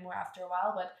so great anymore after a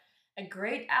while, but a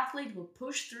great athlete will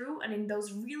push through, and in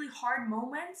those really hard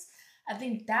moments, I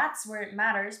think that's where it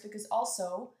matters, because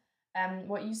also,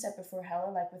 what you said before,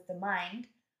 Helle, like with the mind,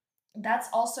 that's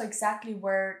also exactly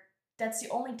where, that's the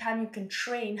only time you can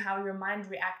train how your mind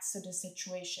reacts to the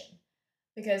situation.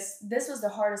 Because this was the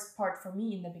hardest part for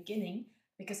me in the beginning,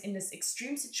 because in this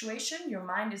extreme situation, your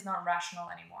mind is not rational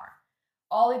anymore.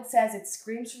 All it says, it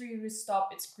screams for you to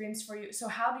stop, it screams for you. So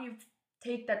how do you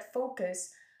take that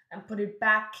focus and put it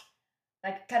back,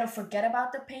 like kind of forget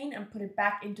about the pain and put it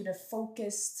back into the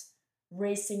focused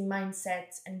racing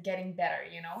mindset and getting better,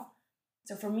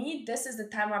 So for me, this is the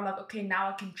time where I'm like, okay, now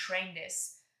I can train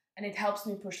this. And it helps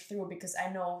me push through because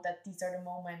I know that these are the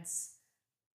moments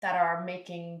that are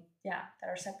that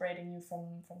are separating you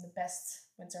from the best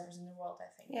windsurfers in the world, I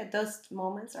think. Yeah, those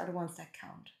moments are the ones that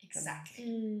count.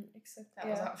 Exactly. Except That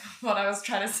was what I was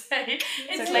trying to say.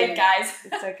 It's okay. late, guys.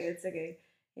 It's okay.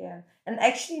 Yeah. And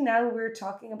actually, now we're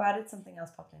talking about it, something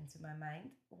else popped into my mind.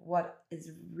 What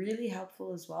is really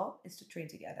helpful as well is to train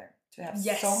together, to have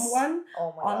Yes. someone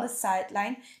Oh my on god. the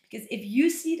sideline. Because if you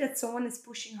see that someone is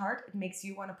pushing hard, it makes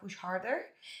you want to push harder.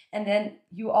 And then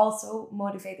you also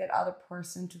motivate that other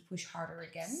person to push harder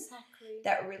again. Exactly.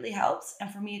 That really helps. And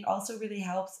for me, it also really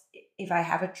helps if I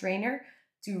have a trainer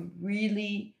to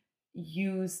really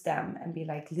use them and be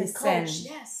like, The listen. coach,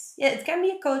 yes. Yeah, it can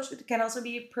be a coach, but it can also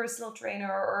be a personal trainer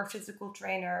or a physical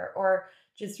trainer or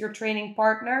just your training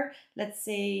partner. Let's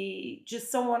say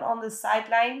just someone on the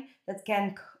sideline that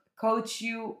can coach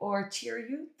you or cheer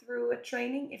you through a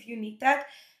training if you need that.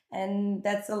 And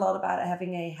that's a lot about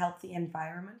having a healthy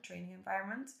environment, training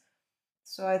environment.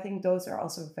 So I think those are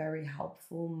also very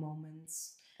helpful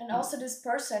moments. And also, this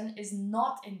person is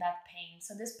not in that pain.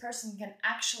 So this person can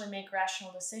actually make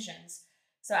rational decisions.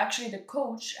 So actually, the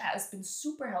coach has been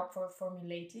super helpful for me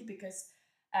lately because,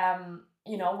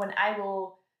 when I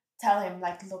will tell him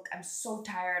like, look, I'm so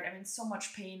tired, I'm in so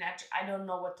much pain, I don't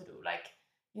know what to do. Like,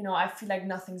 I feel like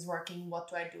nothing's working. What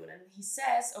do I do? And he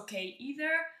says, okay,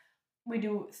 either we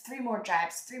do 3 more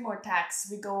jabs, 3 more tacks,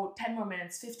 we go 10 more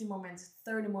minutes, 50 more minutes,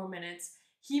 30 more minutes.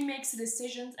 He makes the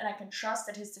decisions and I can trust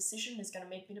that his decision is going to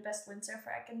make me the best windsurfer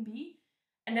I can be.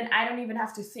 And then I don't even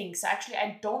have to think. So actually,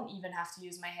 I don't even have to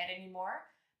use my head anymore.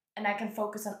 And I can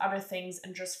focus on other things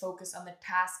and just focus on the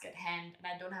task at hand.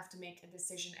 And I don't have to make a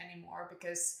decision anymore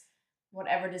because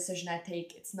whatever decision I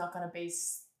take, it's not going to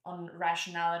base on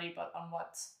rationality, but on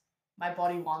what my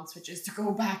body wants, which is to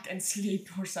go back and sleep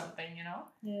or something,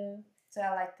 Yeah. So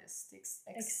I like this.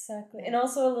 Exactly. Yeah. And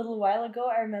also a little while ago,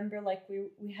 I remember like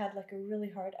we had like a really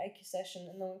hard IQ session,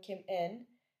 and then we came in,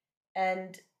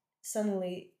 and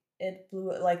suddenly it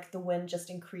blew, like the wind just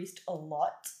increased a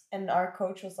lot, and our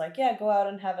coach was like, "Yeah, go out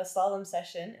and have a slalom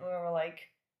session," and we were like,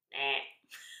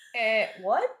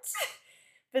 what?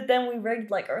 But then we rigged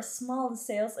like our small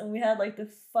sails, and we had like the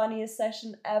funniest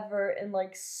session ever in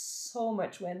like so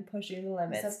much wind pushing the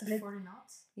limits. Is that the 40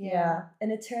 knots? Yeah, and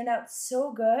it turned out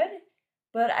so good.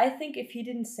 But I think if he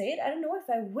didn't say it, I don't know if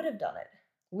I would have done it.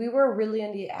 We were really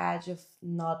on the edge of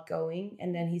not going,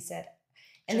 and then he said,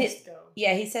 Just go.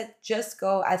 Yeah, he said, just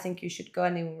go. I think you should go.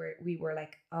 And then we were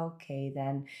like, okay,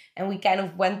 then. And we kind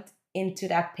of went into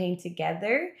that pain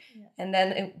together. Yeah. And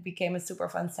then it became a super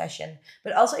fun session.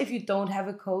 But also, if you don't have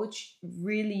a coach,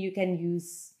 really, you can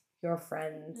use your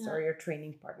friends or your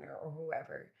training partner or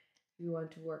whoever you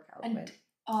want to work out with.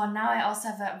 Oh, now I also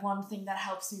have one thing that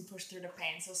helps me push through the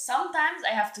pain. So sometimes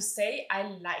I have to say I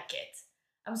like it.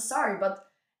 I'm sorry, but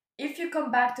if you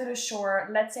come back to the shore,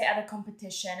 let's say at a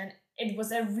competition, and it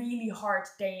was a really hard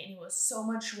day and it was so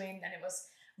much wind and it was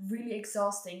really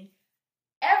exhausting,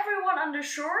 everyone on the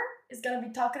shore is going to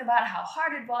be talking about how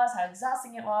hard it was, how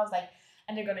exhausting it was, like,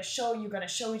 and you're going to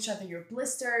show each other your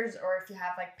blisters or if you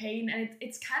have like pain, and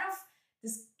it's kind of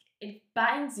this, it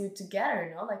binds you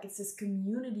together, like it's this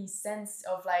community sense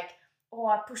of like, oh,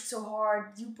 I pushed so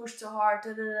hard, you pushed so hard,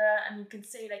 and you can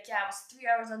say like, yeah, I was 3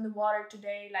 hours underwater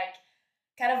today, like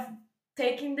kind of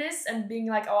taking this and being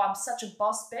like, oh, I'm such a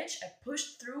boss bitch, I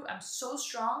pushed through, I'm so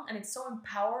strong, and it's so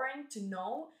empowering to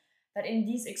know that in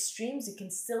these extremes you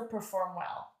can still perform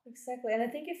well. Exactly, and I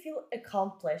think you feel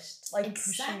accomplished, like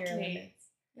pushing your limits.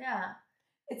 Yeah.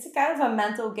 It's a kind of a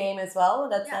mental game as well.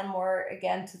 That's then more,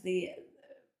 again, to the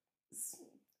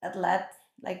athlete,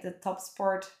 like the top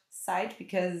sport side,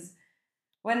 because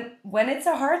when it's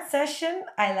a hard session,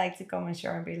 I like to come on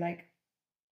shore and be like,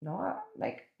 no,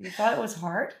 like, you thought it was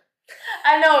hard?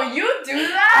 I know, you do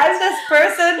that. I'm this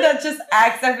person that just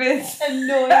acts like it's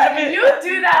annoying. You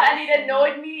do that, and it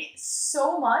annoyed me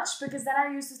so much because then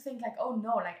I used to think like, oh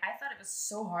no, like I thought it was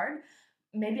so hard.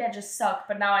 Maybe I just suck,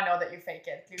 but now I know that you fake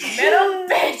it. You little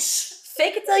bitch.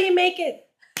 Fake it till you make it.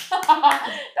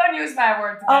 Don't use my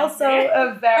words. Also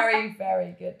a very,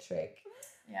 very good trick.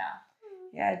 Yeah.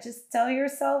 Yeah, just tell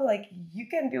yourself like you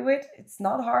can do it. It's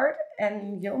not hard,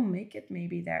 and you'll make it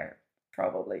maybe there.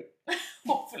 Probably.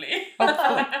 Hopefully.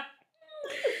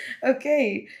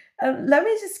 Okay. Let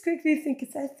me just quickly think.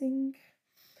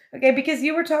 Because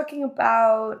you were talking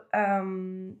about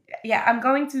I'm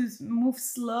going to move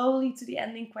slowly to the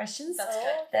ending questions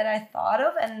that I thought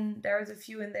of, and there's a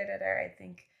few in there that are, I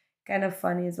think, kind of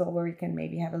funny as well, where we can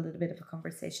maybe have a little bit of a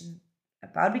conversation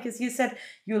about, because you said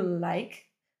you like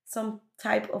some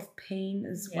type of pain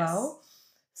as well.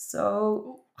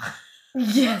 So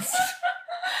yes.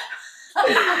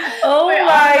 Oh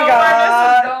my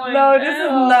god. No, this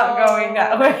is not going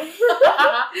that way.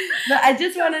 No, I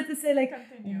just wanted to say, like,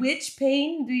 continue. Which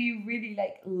pain do you really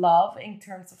like love in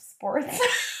terms of sports?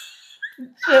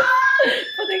 Just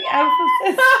putting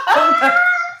emphasis on that.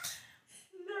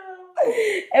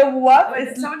 And what Wait,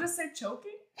 is did someone just say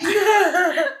choking?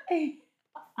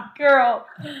 girl?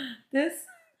 This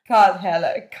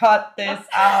Hella, cut this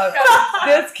out. Cut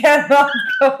This cannot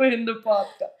go in the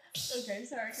podcast. Okay,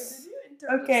 sorry, continue. In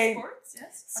terms Okay. of sports,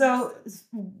 yes. So,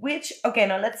 understood.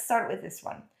 now let's start with this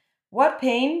one. What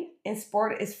pain in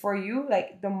sport is for you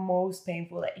like the most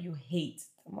painful, that you hate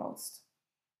the most?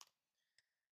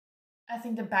 I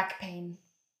think the back pain.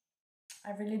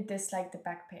 I really dislike the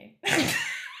back pain.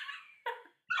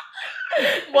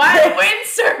 While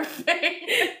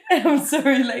windsurfing. I'm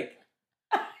sorry, like.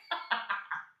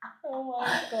 Oh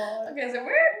my god. Okay, so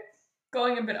we're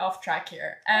going a bit off track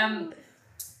here.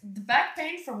 The back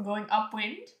pain from going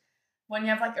upwind, when you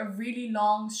have like a really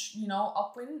long,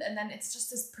 upwind, and then it's just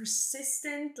this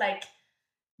persistent, like,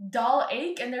 dull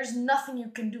ache, and there's nothing you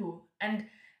can do. And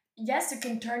yes, you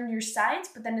can turn your sides,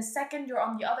 but then the second you're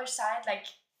on the other side, like,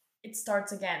 it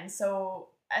starts again. So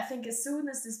I think as soon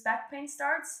as this back pain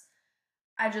starts,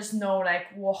 I just know,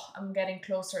 like, whoa, I'm getting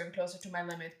closer and closer to my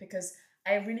limit, because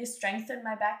I really strengthened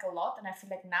my back a lot, and I feel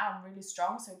like now I'm really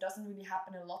strong, so it doesn't really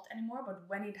happen a lot anymore. But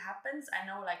when it happens, I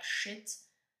know, like, shit,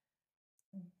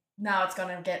 now it's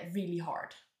gonna get really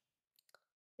hard.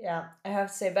 Yeah, I have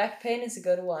to say back pain is a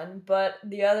good one, but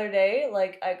the other day,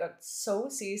 like, I got so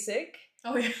seasick.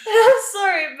 Oh yeah. I'm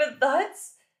sorry, but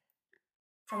that's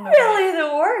From the really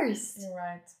the worst. You're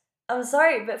right. I'm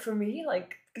sorry, but for me,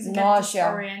 like, Because you get Nausea.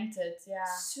 disoriented, yeah.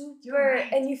 super, You're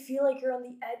right. and you feel like you're on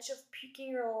the edge of puking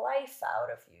your life out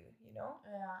of you, you know?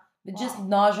 Yeah. But just Wow.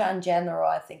 nausea in general,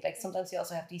 I think. Like sometimes you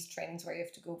also have these trainings where you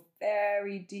have to go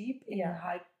very deep in Yeah.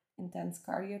 high intense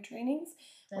cardio trainings,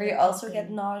 Then where you you're also pumping.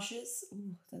 get nauseous.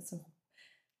 Ooh, that's a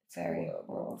very Horrible.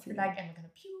 horrible You're feeling. like, am I gonna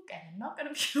puke? Am I not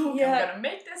gonna puke? Yeah. I'm gonna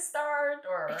make this start,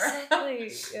 or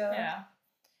Exactly. Yeah. yeah.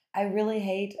 I really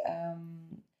hate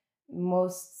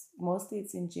mostly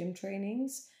it's in gym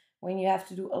trainings when you have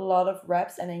to do a lot of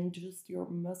reps and then just your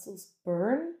muscles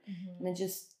burn and it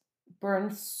just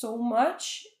burns so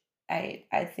much.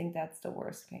 I think that's the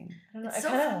worst pain. I don't know. It's I so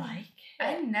kind of funny. like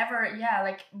I it. never,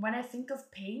 like, when I think of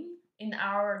pain in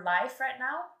our life right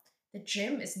now, the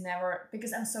gym is never,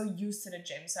 because I'm so used to the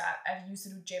gym. So I've used to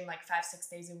do gym like 5-6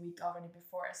 days a week already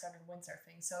before I started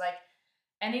windsurfing. So, like,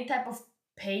 any type of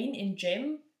pain in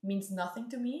gym means nothing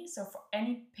to me. So for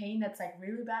any pain that's like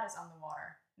really bad is on the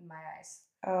water in my eyes.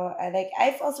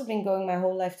 I've also been going my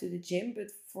whole life to the gym, but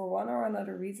for one or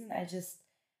another reason I just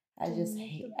Don't like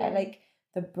hate the I burn. like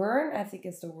the burn. I think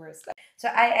is the worst. So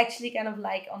I actually kind of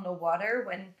like on the water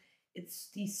when it's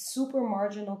these super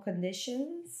marginal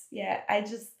conditions. Yeah, I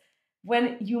just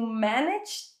when you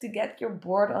manage to get your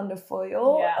board on the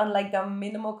foil Yeah. on like the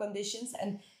minimal conditions,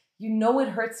 and you know it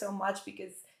hurts so much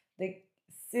because the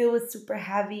seal is super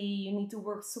heavy, you need to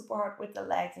work super hard with the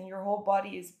legs and your whole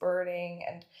body is burning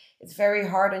and it's very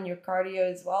hard on your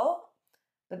cardio as well.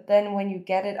 But then when you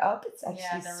get it up, it's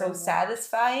actually the so reward.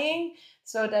 satisfying.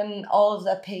 So then all of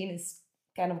that pain is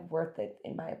kind of worth it,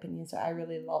 in my opinion. So I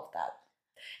really love that.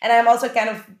 And I'm also kind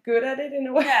of good at it in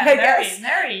a way, Yeah, I very, guess.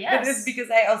 very, yes. But it's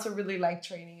because I also really like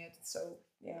training it. So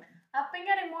yeah. I've been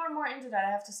getting more and more into that,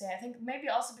 I have to say. I think maybe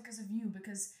also because of you,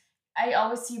 because I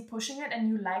always see you pushing it and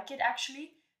you like it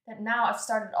actually. That now I've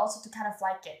started also to kind of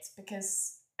like it,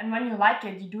 because, and when you like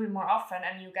it, you do it more often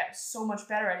and you get so much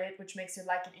better at it, which makes you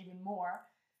like it even more.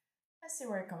 I see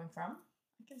where you're coming from.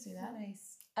 I can see that.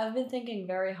 Nice. I've been thinking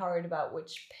very hard about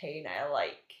which pain I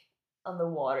like on the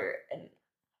water, and I'm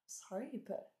sorry,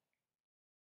 but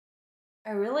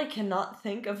I really cannot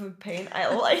think of a pain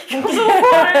I like on the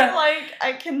water. Like,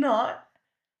 I cannot.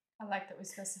 I like that we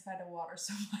specify the water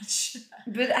so much.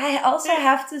 But I also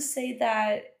have to say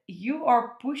that you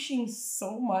are pushing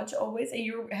so much always, and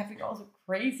you're having also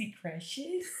crazy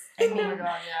crashes. Oh my god,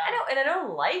 yeah. I know, and I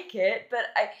don't like it, but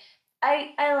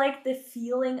I like the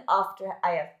feeling after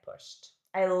I have pushed.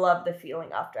 I love the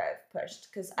feeling after I've pushed,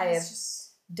 because I have It's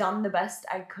just, done the best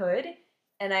I could,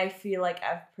 and I feel like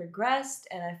I've progressed,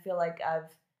 and I feel like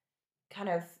I've kind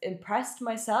of impressed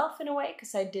myself in a way,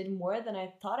 because I did more than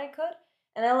I thought I could,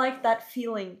 and I like that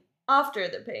feeling after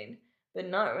the pain, but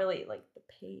not really like the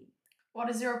pain. what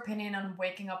is your opinion on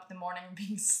waking up in the morning and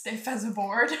being stiff as a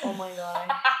board? Oh my god.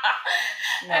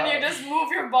 And you No. just move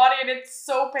your body and it's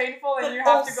so painful and But you have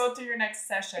to also- go to your next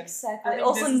session. I Exactly. think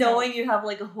Also this is knowing you have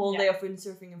like a whole Yeah. day of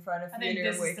windsurfing in front of I you, think and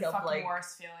this you is wake the up fucking like,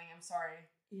 worst feeling. I'm sorry.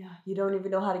 yeah, you don't even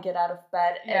know how to get out of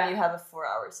bed, Yeah. and you have a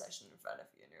 4-hour session in front of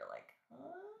you, and you're like,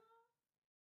 huh?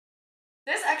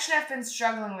 This actually I've been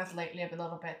struggling with lately a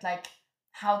little bit, like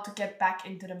how to get back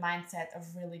into the mindset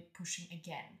of really pushing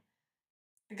again.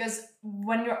 Because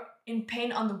when you're in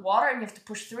pain on the water and you have to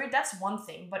push through it, that's one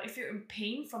thing. But if you're in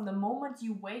pain from the moment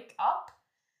you wake up,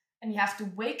 and you have to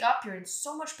wake up, you're in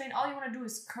so much pain. All you want to do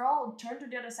is curl, turn to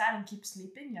the other side, and keep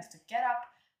sleeping. You have to get up,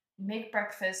 make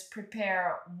breakfast,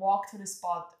 prepare, walk to the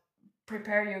spot,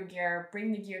 prepare your gear,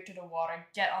 bring the gear to the water,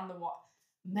 get on the water.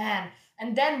 Man.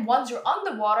 And then once you're on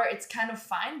the water, it's kind of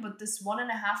fine, but this 1.5,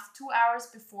 2 hours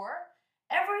before,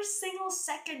 every single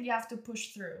second you have to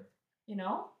push through, you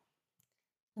know?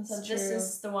 So this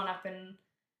is the one I've been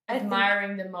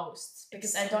admiring the most,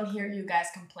 because I don't hear you guys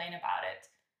complain about it.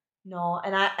 No,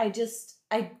 and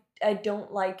I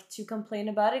don't like to complain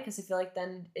about it because I feel like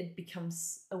then it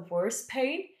becomes a worse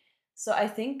pain. So I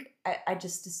think I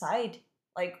just decide,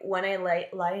 like, when I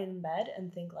lie in bed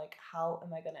and think, like, how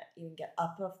am I gonna even get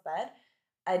up of bed?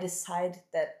 I decide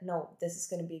that no, this is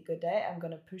gonna be a good day. I'm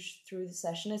gonna push through the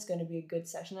session. It's gonna be a good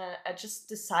session. And I just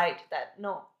decide that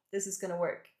no, this is gonna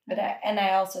work. But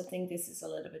I also think this is a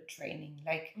little bit training,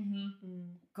 like Mm-hmm.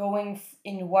 going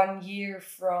in 1 year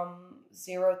from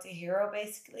 0 to hero,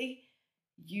 basically.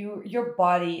 Your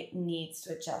body needs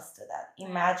to adjust to that.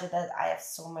 Imagine that I have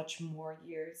so much more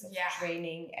years of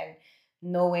training and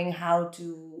knowing how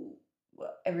to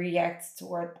react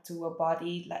to a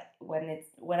body, like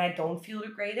when I don't feel the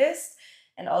greatest,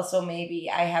 and also maybe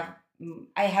I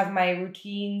have my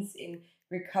routines in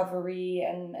recovery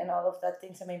and all of that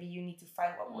thing. So maybe you need to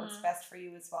find what works best for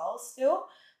you as well still,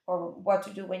 or what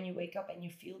to do when you wake up and you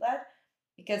feel that.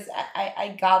 Because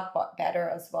I got better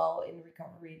as well in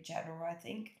recovery in general, I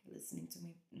think, listening to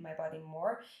my body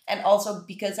more. And also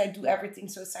because I do everything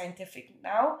so scientific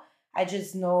now, I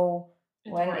just know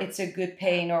when it's a good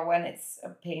pain or when it's a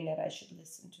pain that I should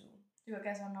listen to. Do you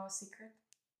guys want to know a secret?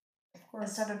 Of I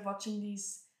course. started watching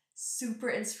these super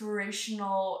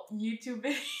inspirational YouTube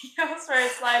videos where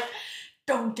it's like,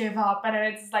 don't give up. And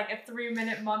then it's like a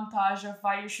 3-minute montage of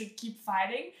why you should keep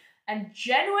fighting. And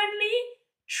genuinely,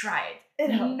 try it.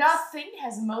 Nothing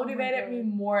has motivated me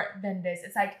more than this.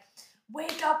 It's like,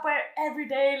 wake up every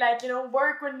day, like, you know,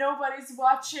 work when nobody's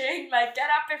watching, like, get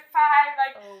up at 5,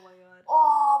 like,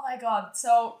 oh my god.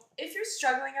 So if you're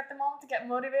struggling at the moment to get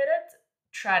motivated,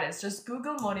 try this. Just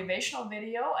Google motivational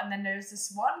video, and then there's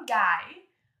this one guy,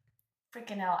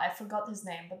 freaking hell, I forgot his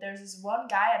name, but there's this one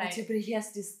guy, and but he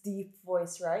has this deep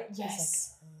voice, right?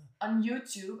 Yes. On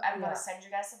YouTube, I'm gonna send you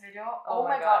guys a video. Oh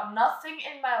my god, nothing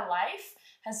in my life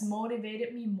has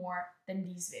motivated me more than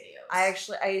these videos.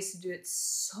 I used to do it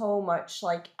so much.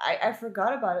 Like, I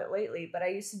forgot about it lately, but I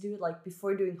used to do it, like,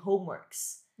 before doing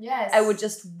homeworks. Yes. I would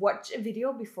just watch a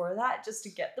video before that just to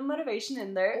get the motivation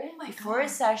in there. Oh my before god. a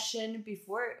session,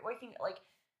 before working, like,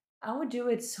 I would do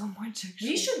it so much, actually.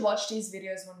 We should watch these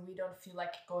videos when we don't feel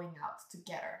like going out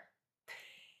together.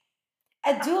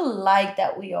 I do like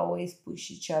that we always push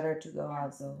each other to go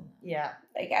out, though. Yeah.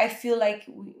 Like, I feel like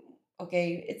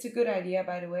it's a good idea,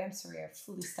 by the way. I'm sorry, I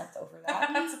fully stepped over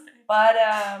that. But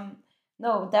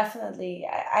no, definitely.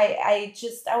 I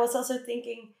was also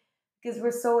thinking, because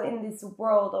we're so in this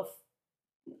world of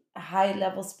high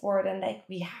level sport and like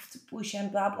we have to push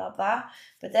and blah blah blah.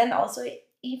 But then also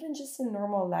even just in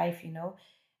normal life, you know,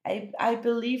 I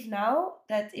believe now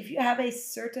that if you have a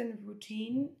certain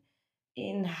routine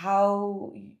in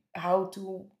how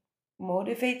to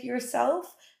motivate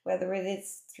yourself, whether it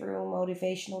is through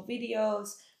motivational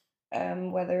videos,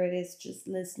 whether it is just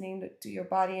listening to your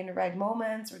body in the right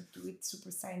moments, or do it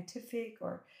super scientific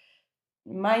or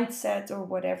mindset, or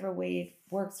whatever way it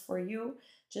works for you,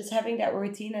 just having that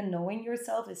routine and knowing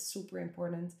yourself is super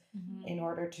important in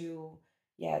order to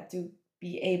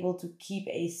be able to keep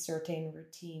a certain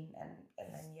routine. And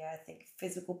then I think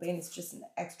physical pain is just an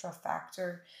extra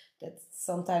factor that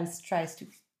sometimes tries to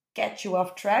get you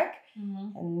off track,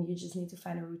 and you just need to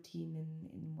find a routine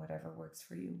in whatever works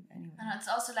for you anyway. And it's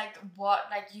also like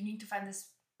you need to find this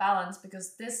balance,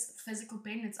 because this physical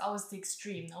pain, it's always the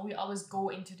extreme. No, we always go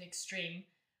into the extreme.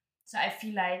 So I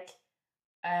feel like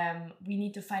we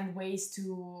need to find ways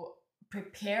to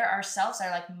prepare ourselves,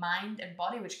 our like mind and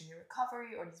body, which can be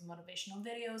recovery or these motivational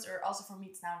videos, or also for me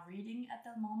it's now reading at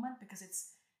the moment, because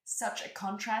it's such a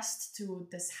contrast to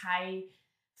this high,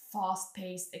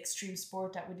 fast-paced extreme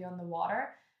sport that we do on the water.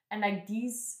 And like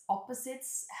these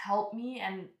opposites help me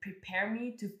and prepare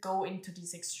me to go into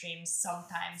these extremes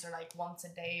sometimes, or like once a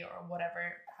day or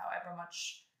whatever, however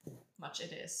much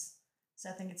it is. So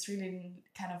I think it's really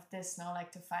kind of this, no,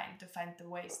 like to find the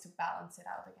ways to balance it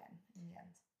out again in the end.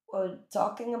 Well,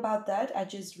 talking about that, I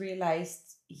just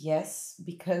realized, yes,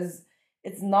 because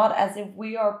it's not as if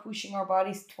we are pushing our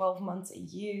bodies 12 months a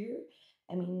year.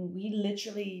 I mean, we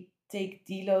literally take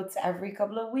deloads every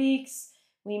couple of weeks.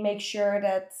 We make sure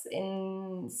that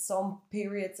in some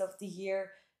periods of the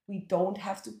year, we don't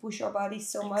have to push our bodies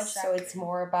so much. So it's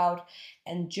more about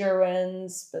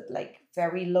endurance, but like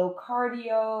very low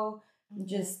cardio,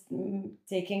 just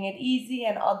taking it easy,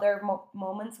 and other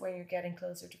moments where you're getting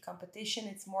closer to competition,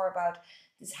 it's more about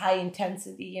this high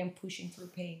intensity and pushing through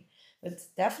pain. But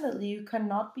definitely you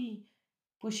cannot be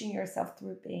pushing yourself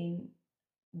through pain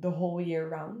the whole year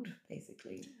round,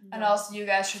 basically. And also, you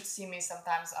guys should see me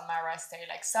sometimes on my rest day.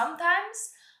 Like,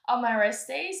 sometimes on my rest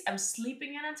days, I'm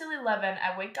sleeping in until 11.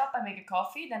 I wake up, I make a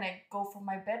coffee, then I go from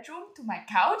my bedroom to my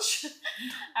couch.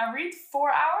 I read 4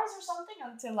 hours or something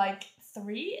until like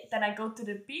 3. Then I go to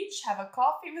the beach, have a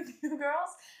coffee with you girls,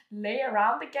 lay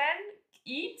around again,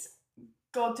 eat,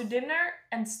 go to dinner,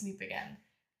 and sleep again.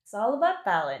 It's all about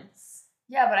balance.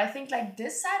 Yeah, but I think like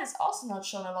this side is also not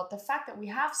shown a lot. The fact that we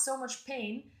have so much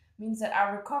pain means that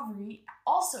our recovery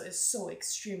also is so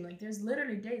extreme. Like, there's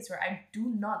literally days where I do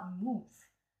not move.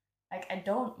 Like, I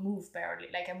don't move barely.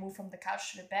 Like, I move from the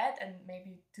couch to the bed and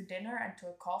maybe to dinner and to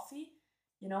a coffee.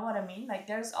 You know what I mean? Like,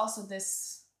 there's also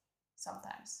this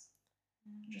sometimes.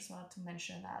 I just wanted to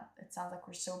mention that. It sounds like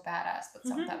we're so badass, but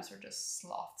sometimes we're just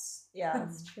sloths. Yeah,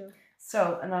 that's true.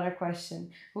 So, another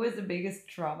question. Who is the biggest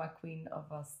drama queen of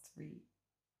us three?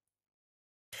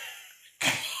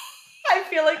 I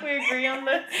feel like we agree on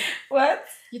this. What?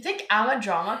 You think I'm a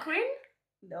drama queen?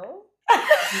 No?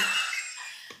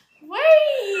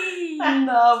 Wait!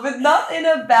 No, but not in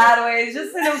a bad way,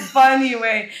 just in a funny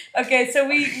way. Okay, so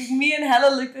me and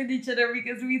Hella looked at each other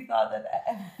because we thought that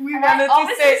we wanted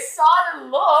to say saw the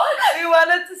look. we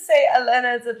wanted to say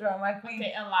Elena is a drama queen.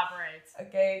 Okay, elaborate.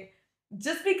 Okay,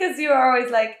 just because you are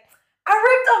always like, I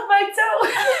ripped off my toe.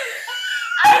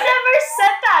 I never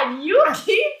said that. You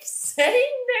keep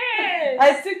saying this.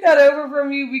 I took that over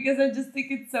from you because I just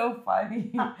think it's so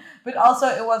funny. But also,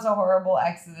 it was a horrible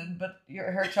accident. But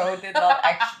her toe did not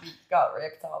actually got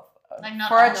ripped off. Like,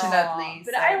 not Unfortunately.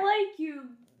 But so. I like you.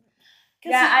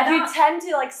 Yeah, you tend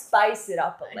to like spice it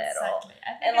up a little. Exactly.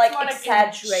 I think And, it's like, more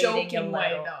exaggerating in a joking a way,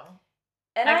 little. though.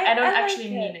 And Like, I don't like actually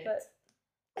mean it. but-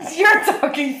 You're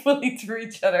talking fully through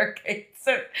each other, Kate.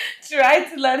 So try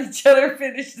to let each other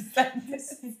finish the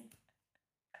sentence.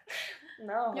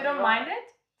 No. You don't mind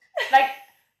it? Like,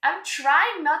 I'm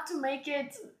trying not to make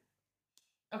it...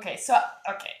 Okay,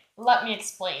 let me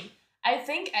explain. I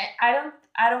think I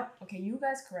don't... Okay, you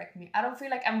guys correct me. I don't feel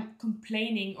like I'm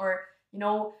complaining or, you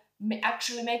know,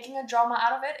 actually making a drama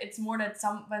out of it. It's more that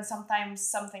when sometimes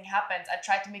something happens, I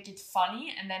try to make it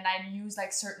funny, and then I use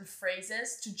like certain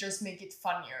phrases to just make it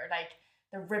funnier. Like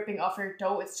the ripping off your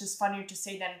toe, it's just funnier to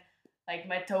say than like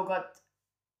my toe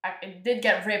it did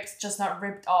get ripped, just not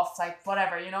ripped off, like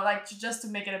whatever, you know, like just to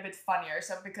make it a bit funnier.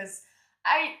 So because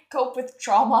I cope with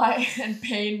trauma and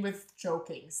pain with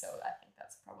joking, so I think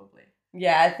that's probably...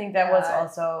 Yeah, I think that was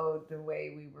also the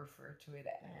way we refer to it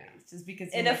anyways. Just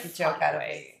because you In a make a joke fun out of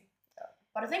way. it.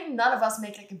 But I think none of us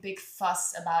make like a big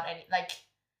fuss about any, like,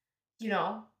 you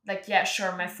know, like, yeah,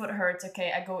 sure, my foot hurts,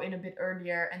 okay, I go in a bit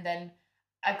earlier and then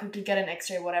I quickly get an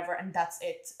x-ray, whatever, and that's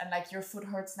it. And like, your foot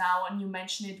hurts now and you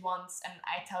mention it once and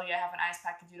I tell you I have an ice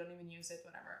pack and you don't even use it,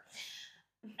 whatever.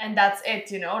 And that's it,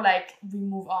 you know, like, we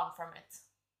move on from it.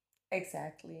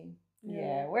 Exactly.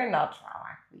 Yeah, we're not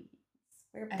drama queens.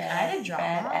 We're Am I the drama?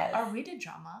 badass. Are we the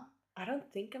drama? I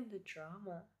don't think I'm the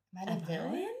drama. Am I the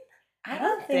villain? I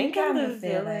don't think I'm the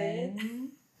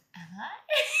villain. Am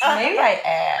I? Maybe I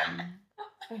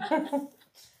am.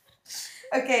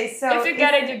 Okay, so If you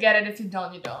get it, you get it. If you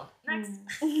don't, you don't. Next.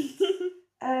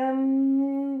 I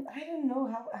don't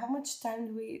know how much time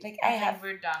do we like. I have.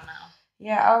 We're done now.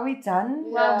 Yeah, are we done?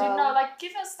 Well, like,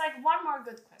 give us like one more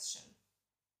good question.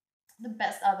 The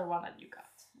best other one that you got.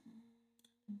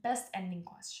 Best ending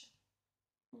question.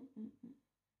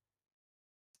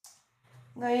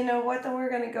 No, you know what? Then we're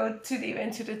gonna go too deep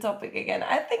into the topic again.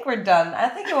 I think we're done. I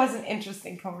think it was an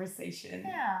interesting conversation.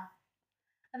 Yeah.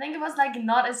 I think it was like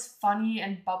not as funny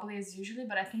and bubbly as usually,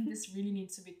 but I think this really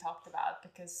needs to be talked about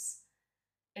because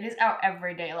it is our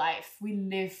everyday life. We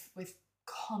live with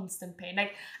constant pain.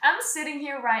 Like, I'm sitting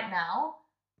here right now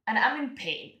and I'm in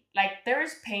pain. Like, there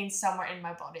is pain somewhere in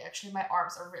my body. Actually, my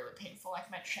arms are really painful,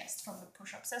 like my chest from the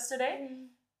push-ups yesterday.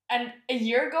 And a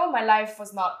year ago, my life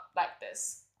was not like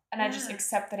this. And I just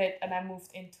accepted it and I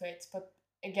moved into it. But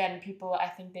again, people, I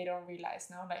think they don't realize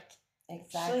now, like...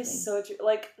 Exactly. Actually, so true.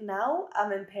 Like, now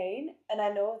I'm in pain, and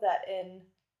I know that in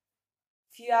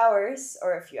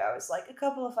like a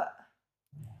couple of...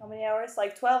 how many hours?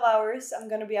 Like 12 hours, I'm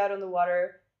gonna be out on the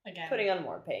water, Again. putting on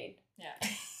more pain. Yeah.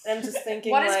 And I'm just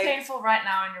thinking, What is like... painful right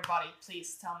now in your body?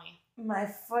 Please tell me. My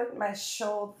foot, my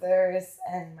shoulders,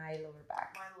 and my lower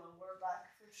back. My lower back,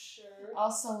 for sure.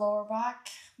 Also lower back,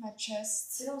 my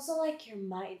chest. But also, like, your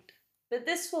mind. But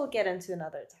this we'll get into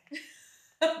another time.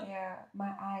 Yeah,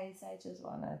 my eyes, I just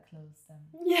want to close them.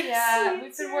 Yes, Yeah, me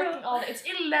we've been too. working on it. It's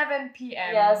 11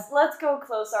 p.m. Yes, let's go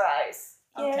close our eyes.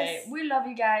 Okay, Yes. we love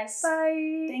you guys.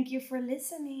 Bye. Thank you for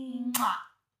listening. Mwah.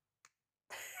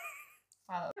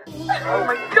 Oh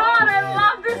my god, I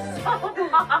love this so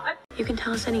much! You can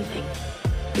tell us anything.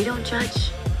 We don't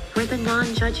judge. We're the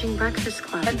non-judging breakfast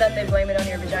club. And that they blame it on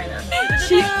your vagina.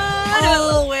 She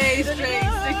always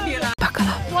drinks tequila.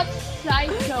 What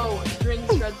psycho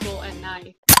drinks Red Bull at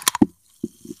night?